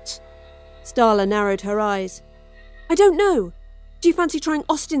out? Starla narrowed her eyes. I don't know. Do you fancy trying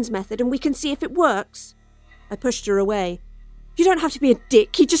Austin's method and we can see if it works? I pushed her away. You don't have to be a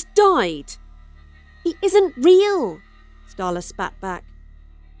dick, he just died. He isn't real, Starla spat back.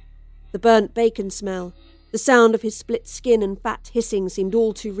 The burnt bacon smell, the sound of his split skin and fat hissing seemed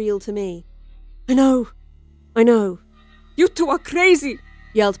all too real to me. I know. You two are crazy,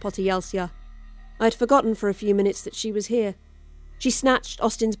 yelled Potialcia. I'd forgotten for a few minutes that she was here. She snatched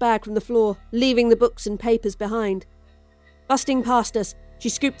Austin's bag from the floor, leaving the books and papers behind. Busting past us, she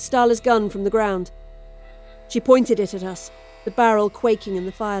scooped Starla's gun from the ground. She pointed it at us, the barrel quaking in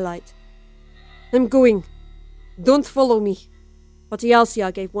the firelight. I'm going. Don't follow me.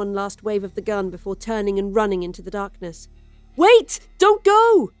 Potialcia gave one last wave of the gun before turning and running into the darkness. Wait! Don't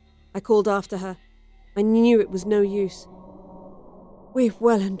go! I called after her. I knew it was no use. We've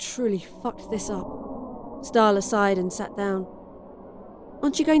well and truly fucked this up. Starla sighed and sat down.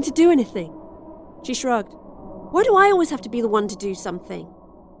 Aren't you going to do anything? She shrugged. Why do I always have to be the one to do something?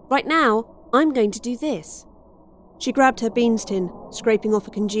 Right now, I'm going to do this. She grabbed her beans tin, scraping off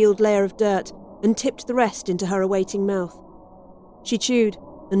a congealed layer of dirt, and tipped the rest into her awaiting mouth. She chewed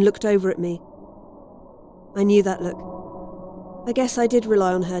and looked over at me. I knew that look. I guess I did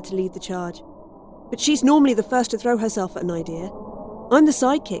rely on her to lead the charge. But she's normally the first to throw herself at an idea. I'm the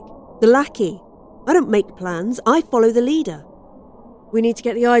sidekick, the lackey. I don't make plans, I follow the leader. We need to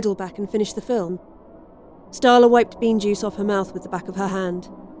get the idol back and finish the film. Starla wiped bean juice off her mouth with the back of her hand.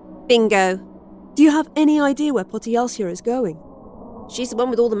 Bingo. Do you have any idea where Potialcia is going? She's the one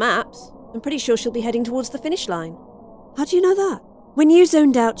with all the maps. I'm pretty sure she'll be heading towards the finish line. How do you know that? When you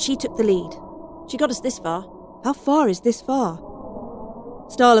zoned out, she took the lead. She got us this far. How far is this far?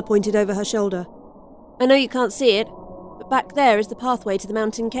 Starla pointed over her shoulder. I know you can't see it, but back there is the pathway to the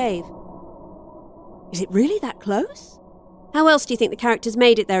mountain cave. Is it really that close? How else do you think the characters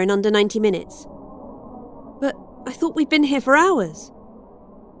made it there in under 90 minutes? But I thought we'd been here for hours.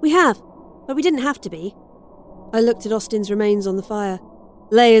 We have, but we didn't have to be. I looked at Austin's remains on the fire.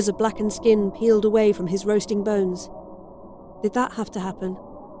 Layers of blackened skin peeled away from his roasting bones. Did that have to happen?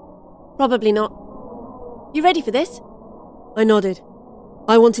 Probably not. You ready for this? I nodded.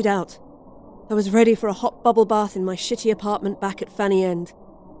 I wanted out. I was ready for a hot bubble bath in my shitty apartment back at Fanny End.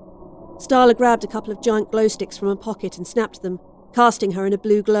 Starla grabbed a couple of giant glow sticks from her pocket and snapped them, casting her in a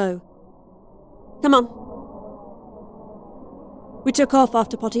blue glow. Come on. We took off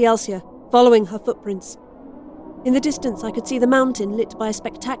after Potielsia, following her footprints. In the distance I could see the mountain lit by a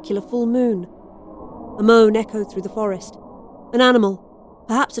spectacular full moon. A moan echoed through the forest. An animal,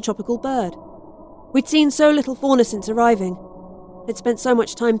 perhaps a tropical bird. We'd seen so little fauna since arriving. I'd spent so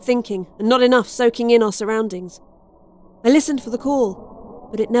much time thinking, and not enough soaking in our surroundings. I listened for the call,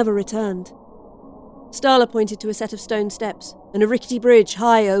 but it never returned. Starla pointed to a set of stone steps and a rickety bridge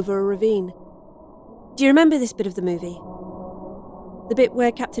high over a ravine. Do you remember this bit of the movie? The bit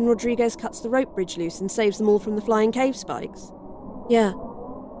where Captain Rodriguez cuts the rope bridge loose and saves them all from the flying cave spikes? Yeah.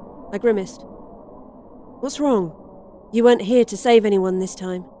 I grimaced. What's wrong? You weren't here to save anyone this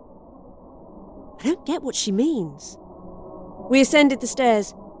time. I don't get what she means. We ascended the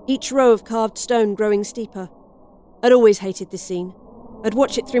stairs, each row of carved stone growing steeper. I'd always hated this scene. I'd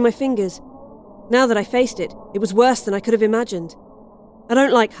watch it through my fingers. Now that I faced it, it was worse than I could have imagined. I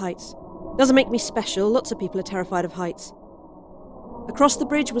don't like heights. Doesn't make me special, lots of people are terrified of heights. Across the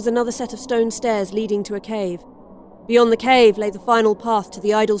bridge was another set of stone stairs leading to a cave. Beyond the cave lay the final path to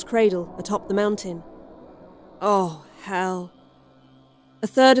the idol's cradle atop the mountain. Oh, hell. A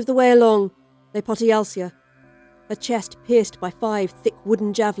third of the way along lay Potielsia, her chest pierced by 5 thick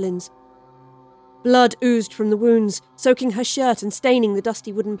wooden javelins. Blood oozed from the wounds, soaking her shirt and staining the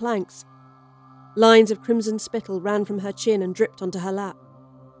dusty wooden planks. Lines of crimson spittle ran from her chin and dripped onto her lap.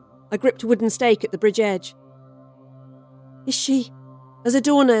 I gripped a wooden stake at the bridge edge. Is she... as a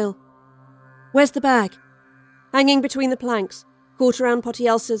doornail? Where's the bag? Hanging between the planks, caught around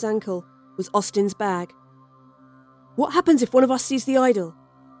Potielsia's ankle, was Austin's bag. What happens if one of us sees the idol?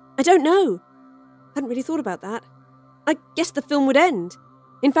 I don't know. Hadn't really thought about that. I guess the film would end.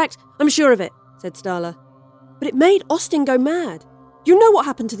 In fact, I'm sure of it, said Starla. But it made Austin go mad. You know what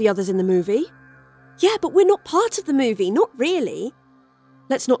happened to the others in the movie? Yeah, but we're not part of the movie, not really.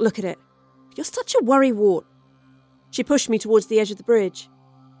 Let's not look at it. You're such a worrywart. She pushed me towards the edge of the bridge.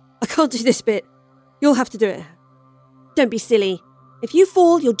 I can't do this bit. You'll have to do it. Don't be silly. If you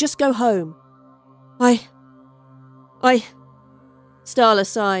fall, you'll just go home. Starla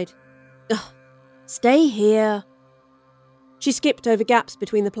sighed. Ugh, stay here. She skipped over gaps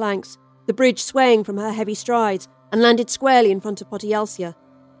between the planks, the bridge swaying from her heavy strides, and landed squarely in front of Potielsia.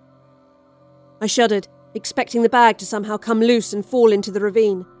 I shuddered, expecting the bag to somehow come loose and fall into the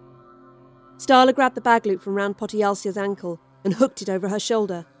ravine. Starla grabbed the bag loop from round Potielsia's ankle and hooked it over her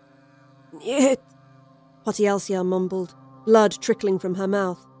shoulder. Niet, Potielsia mumbled, blood trickling from her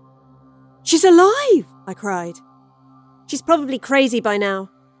mouth. She's alive, I cried. She's probably crazy by now,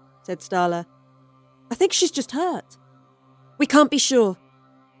 said Starla. I think she's just hurt. We can't be sure.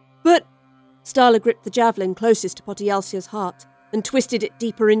 But... Starla gripped the javelin closest to Potielsia's heart and twisted it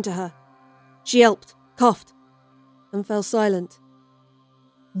deeper into her. She yelped, coughed, and fell silent.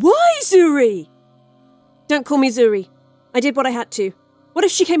 Why, Zuri? Don't call me Zuri. I did what I had to. What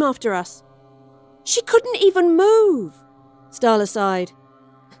if she came after us? She couldn't even move. Starla sighed.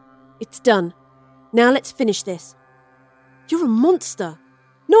 It's done. Now let's finish this. You're a monster.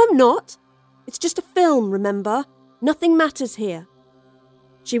 No, I'm not. It's just a film, remember? Nothing matters here.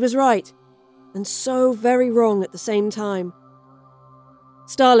 She was right, and so very wrong at the same time.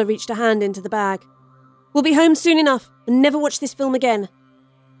 Starla reached a hand into the bag. We'll be home soon enough and never watch this film again.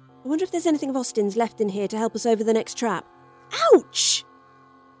 I wonder if there's anything of Austin's left in here to help us over the next trap. Ouch!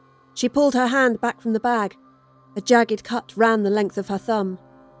 She pulled her hand back from the bag. A jagged cut ran the length of her thumb.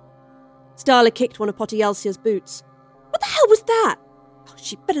 Starla kicked one of Potielsia's boots. What the hell was that? Oh,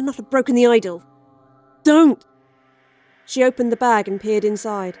 she'd better not have broken the idol. Don't! She opened the bag and peered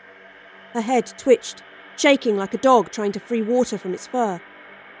inside. Her head twitched, shaking like a dog trying to free water from its fur.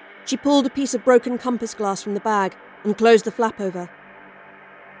 She pulled a piece of broken compass glass from the bag and closed the flap over.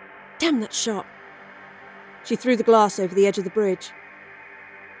 Damn, that's sharp. She threw the glass over the edge of the bridge.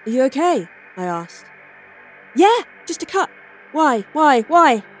 Are you okay? I asked. Yeah, just a cut. Why?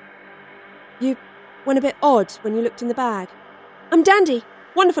 You went a bit odd when you looked in the bag. I'm dandy.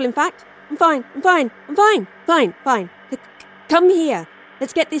 Wonderful, in fact. I'm fine. Fine. Come here.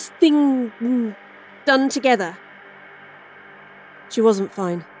 Let's get this thing done together. She wasn't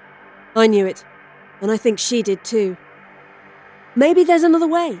fine. I knew it, and I think she did too. Maybe there's another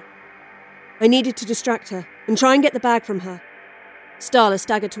way. I needed to distract her and try and get the bag from her. Starla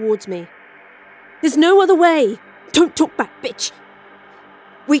staggered towards me. There's no other way. Don't talk back, bitch.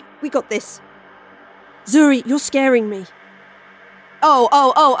 We got this. Zuri, you're scaring me.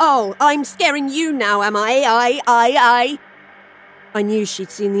 Oh, I'm scaring you now, am I? I knew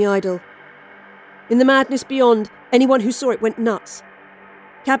she'd seen the idol. In the madness beyond, anyone who saw it went nuts.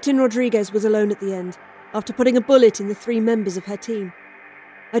 Captain Rodriguez was alone at the end, after putting a bullet in the 3 members of her team.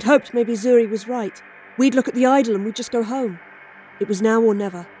 I'd hoped maybe Zuri was right. We'd look at the idol and we'd just go home. It was now or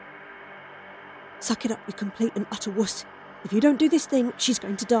never. Suck it up, you complete and utter wuss. If you don't do this thing, she's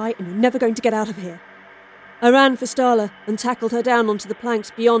going to die and you're never going to get out of here. I ran for Starla and tackled her down onto the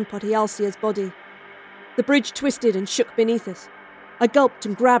planks beyond Potialcia's body. The bridge twisted and shook beneath us. I gulped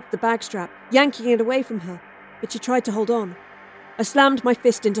and grabbed the bag strap, yanking it away from her, but she tried to hold on. I slammed my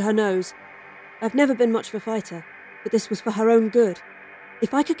fist into her nose. I've never been much of a fighter, but this was for her own good.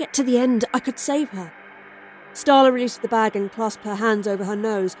 If I could get to the end, I could save her. Starla released the bag and clasped her hands over her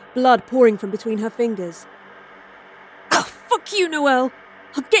nose, blood pouring from between her fingers. Oh, fuck you, Noelle!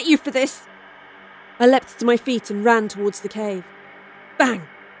 I'll get you for this! I leapt to my feet and ran towards the cave. Bang!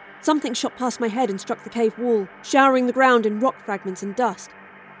 Something shot past my head and struck the cave wall, showering the ground in rock fragments and dust.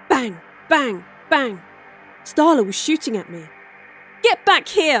 Bang! Bang! Bang! Starla was shooting at me. Get back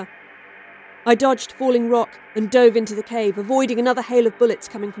here! I dodged falling rock and dove into the cave, avoiding another hail of bullets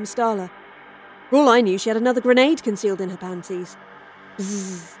coming from Starla. For all I knew, she had another grenade concealed in her panties.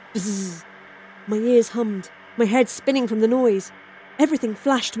 Bzzz, bzzz. My ears hummed, my head spinning from the noise. Everything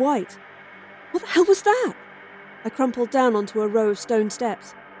flashed white. What the hell was that? I crumpled down onto a row of stone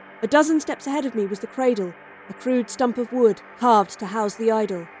steps. A dozen steps ahead of me was the cradle, a crude stump of wood carved to house the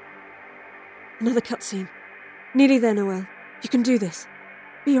idol. Another cutscene. Nearly there, Noelle. You can do this.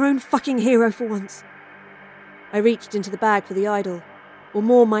 Be your own fucking hero for once. I reached into the bag for the idol, or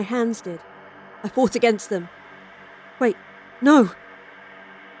more, my hands did. I fought against them. Wait, no.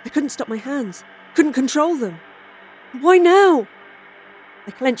 I couldn't stop my hands, couldn't control them. Why now?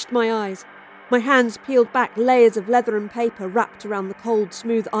 I clenched my eyes. My hands peeled back layers of leather and paper wrapped around the cold,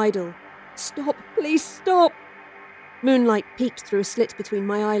 smooth idol. Stop, please stop. Moonlight peeked through a slit between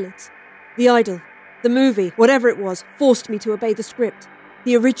my eyelids. The idol, the movie, whatever it was, forced me to obey the script.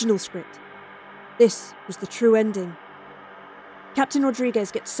 The original script. This was the true ending. Captain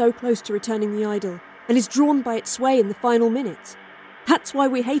Rodriguez gets so close to returning the idol and is drawn by its sway in the final minutes. That's why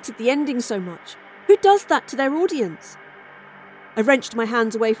we hated the ending so much. Who does that to their audience? I wrenched my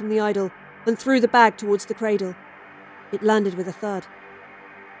hands away from the idol and threw the bag towards the cradle. It landed with a thud.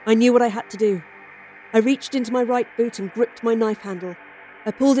 I knew what I had to do. I reached into my right boot and gripped my knife handle.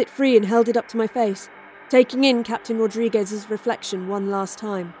 I pulled it free and held it up to my face, taking in Captain Rodriguez's reflection one last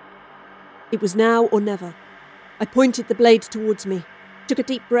time. It was now or never. I pointed the blade towards me, took a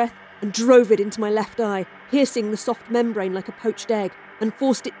deep breath and drove it into my left eye, piercing the soft membrane like a poached egg, and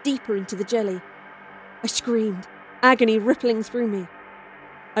forced it deeper into the jelly. I screamed, agony rippling through me.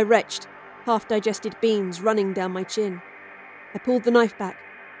 I retched, half-digested beans running down my chin. I pulled the knife back,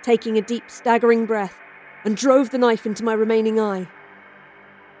 taking a deep, staggering breath, and drove the knife into my remaining eye.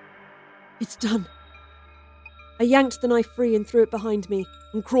 It's done. I yanked the knife free and threw it behind me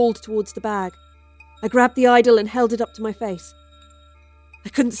and crawled towards the bag. I grabbed the idol and held it up to my face. I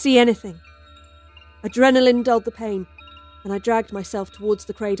couldn't see anything. Adrenaline dulled the pain, and I dragged myself towards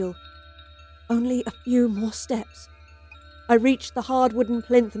the cradle. Only a few more steps. I reached the hard wooden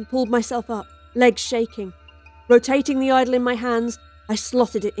plinth and pulled myself up, legs shaking. Rotating the idol in my hands, I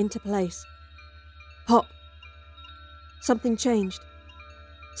slotted it into place. Pop. Something changed.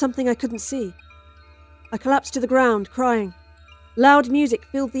 Something I couldn't see. I collapsed to the ground, crying. Loud music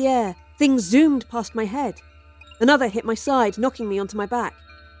filled the air. Things zoomed past my head. Another hit my side, knocking me onto my back.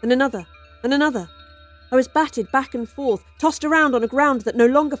 And another. And another. I was batted back and forth, tossed around on a ground that no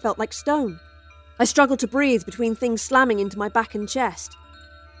longer felt like stone. I struggled to breathe between things slamming into my back and chest.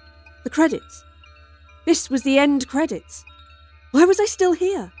 The credits. This was the end credits. Why was I still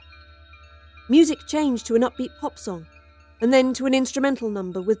here? Music changed to an upbeat pop song, and then to an instrumental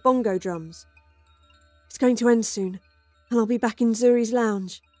number with bongo drums. It's going to end soon, and I'll be back in Zuri's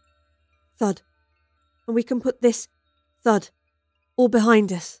lounge. Thud. And we can put this, thud, all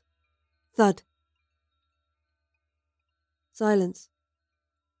behind us. Thud. Silence.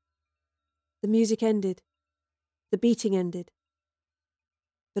 The music ended. The beating ended.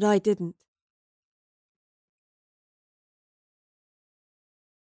 But I didn't.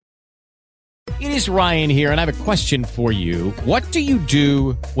 It is Ryan here, and I have a question for you. What do you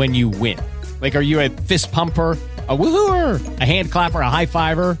do when you win? Like, are you a fist pumper, a woohooer, a hand clapper, a high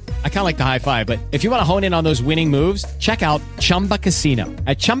fiver? I kind of like the high five, but if you want to hone in on those winning moves, check out Chumba Casino.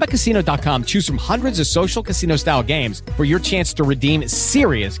 At ChumbaCasino.com, choose from hundreds of social casino-style games for your chance to redeem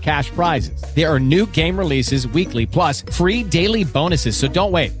serious cash prizes. There are new game releases weekly, plus free daily bonuses. So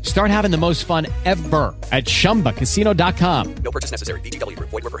don't wait. Start having the most fun ever at ChumbaCasino.com. No purchase necessary. VGW.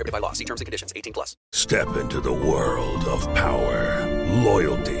 Void where prohibited by law. See terms and conditions. 18+. Step into the world of power,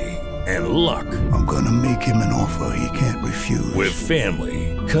 loyalty, and luck. I'm gonna make him an offer he can't refuse. With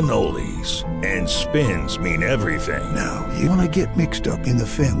family, cannolis, and spins mean everything. Now, you wanna get mixed up in the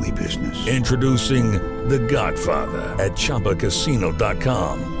family business. Introducing The Godfather at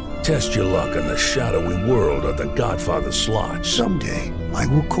ChumbaCasino.com. Test your luck in the shadowy world of The Godfather slot. Someday, I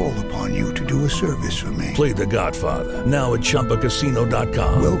will call upon you to do a service for me. Play The Godfather, now at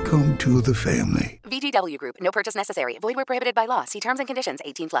ChumbaCasino.com. Welcome to the family. VGW Group. No purchase necessary. Void where prohibited by law. See terms and conditions.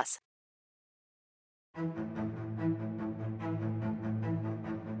 18+.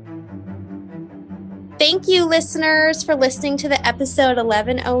 Thank you, listeners, for listening to the episode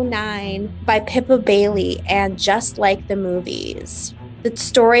 1109 by Pippa Bailey and Just Like the Movies. The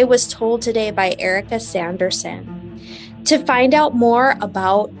story was told today by Erica Sanderson. To find out more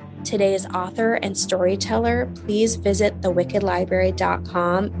about today's author and storyteller, please visit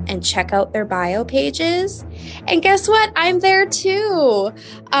thewickedlibrary.com and check out their bio pages. And guess what? I'm there too.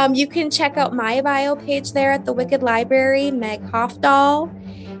 You can check out my bio page there at the Wicked Library, Meg Hofdahl.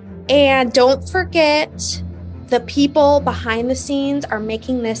 And don't forget, the people behind the scenes are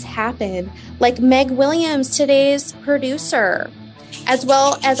making this happen, like Meg Williams, today's producer, as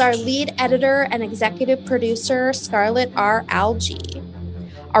well as our lead editor and executive producer, Scarlett R. Algie.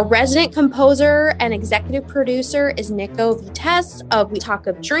 Our resident composer and executive producer is Nico Vitesse of We Talk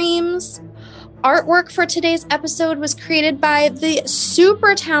of Dreams. Artwork for today's episode was created by the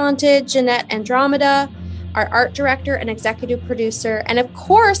super talented Jeanette Andromeda, our art director and executive producer, and of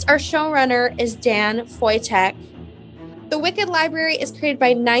course, our showrunner is Dan Foytek. The Wicked Library is created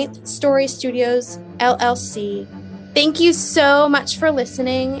by Ninth Story Studios, LLC. Thank you so much for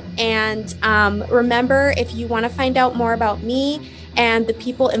listening, and remember, if you want to find out more about me and the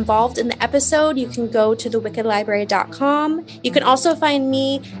people involved in the episode, you can go to thewickedlibrary.com. You can also find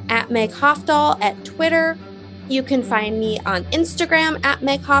me at Meg Hofdahl at Twitter. You can find me on Instagram at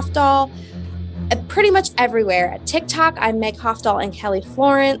Meg Hofdahl. Pretty much everywhere. At TikTok, I'm Meg Hofdahl and Kelly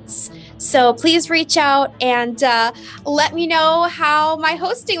Florence. So please reach out and let me know how my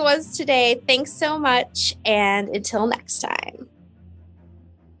hosting was today. Thanks so much, and until next time.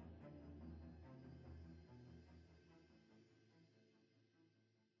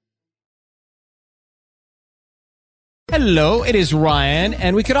 Hello, it is Ryan,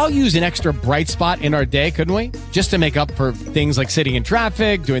 and we could all use an extra bright spot in our day, couldn't we? Just to make up for things like sitting in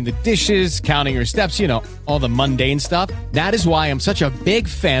traffic, doing the dishes, counting your steps, you know, all the mundane stuff. That is why I'm such a big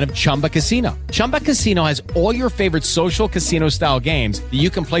fan of Chumba Casino. Chumba Casino has all your favorite social casino-style games that you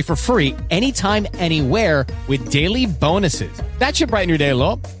can play for free anytime, anywhere with daily bonuses. That should brighten your day a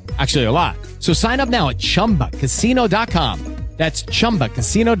little. Actually, a lot. So sign up now at ChumbaCasino.com. That's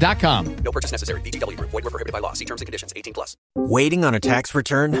ChumbaCasino.com. No purchase necessary. VGW Group. Void where prohibited by law. See terms and conditions. 18+. Waiting on a tax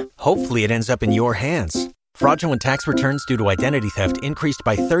return? Hopefully it ends up in your hands. Fraudulent tax returns due to identity theft increased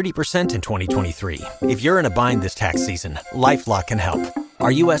by 30% in 2023. If you're in a bind this tax season, LifeLock can help.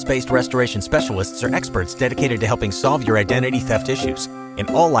 Our U.S.-based restoration specialists are experts dedicated to helping solve your identity theft issues. And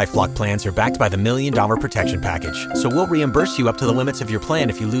all LifeLock plans are backed by the $1 Million Protection Package. So we'll reimburse you up to the limits of your plan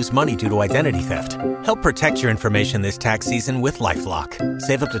if you lose money due to identity theft. Help protect your information this tax season with LifeLock.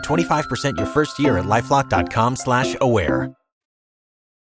 Save up to 25% your first year at LifeLock.com/aware.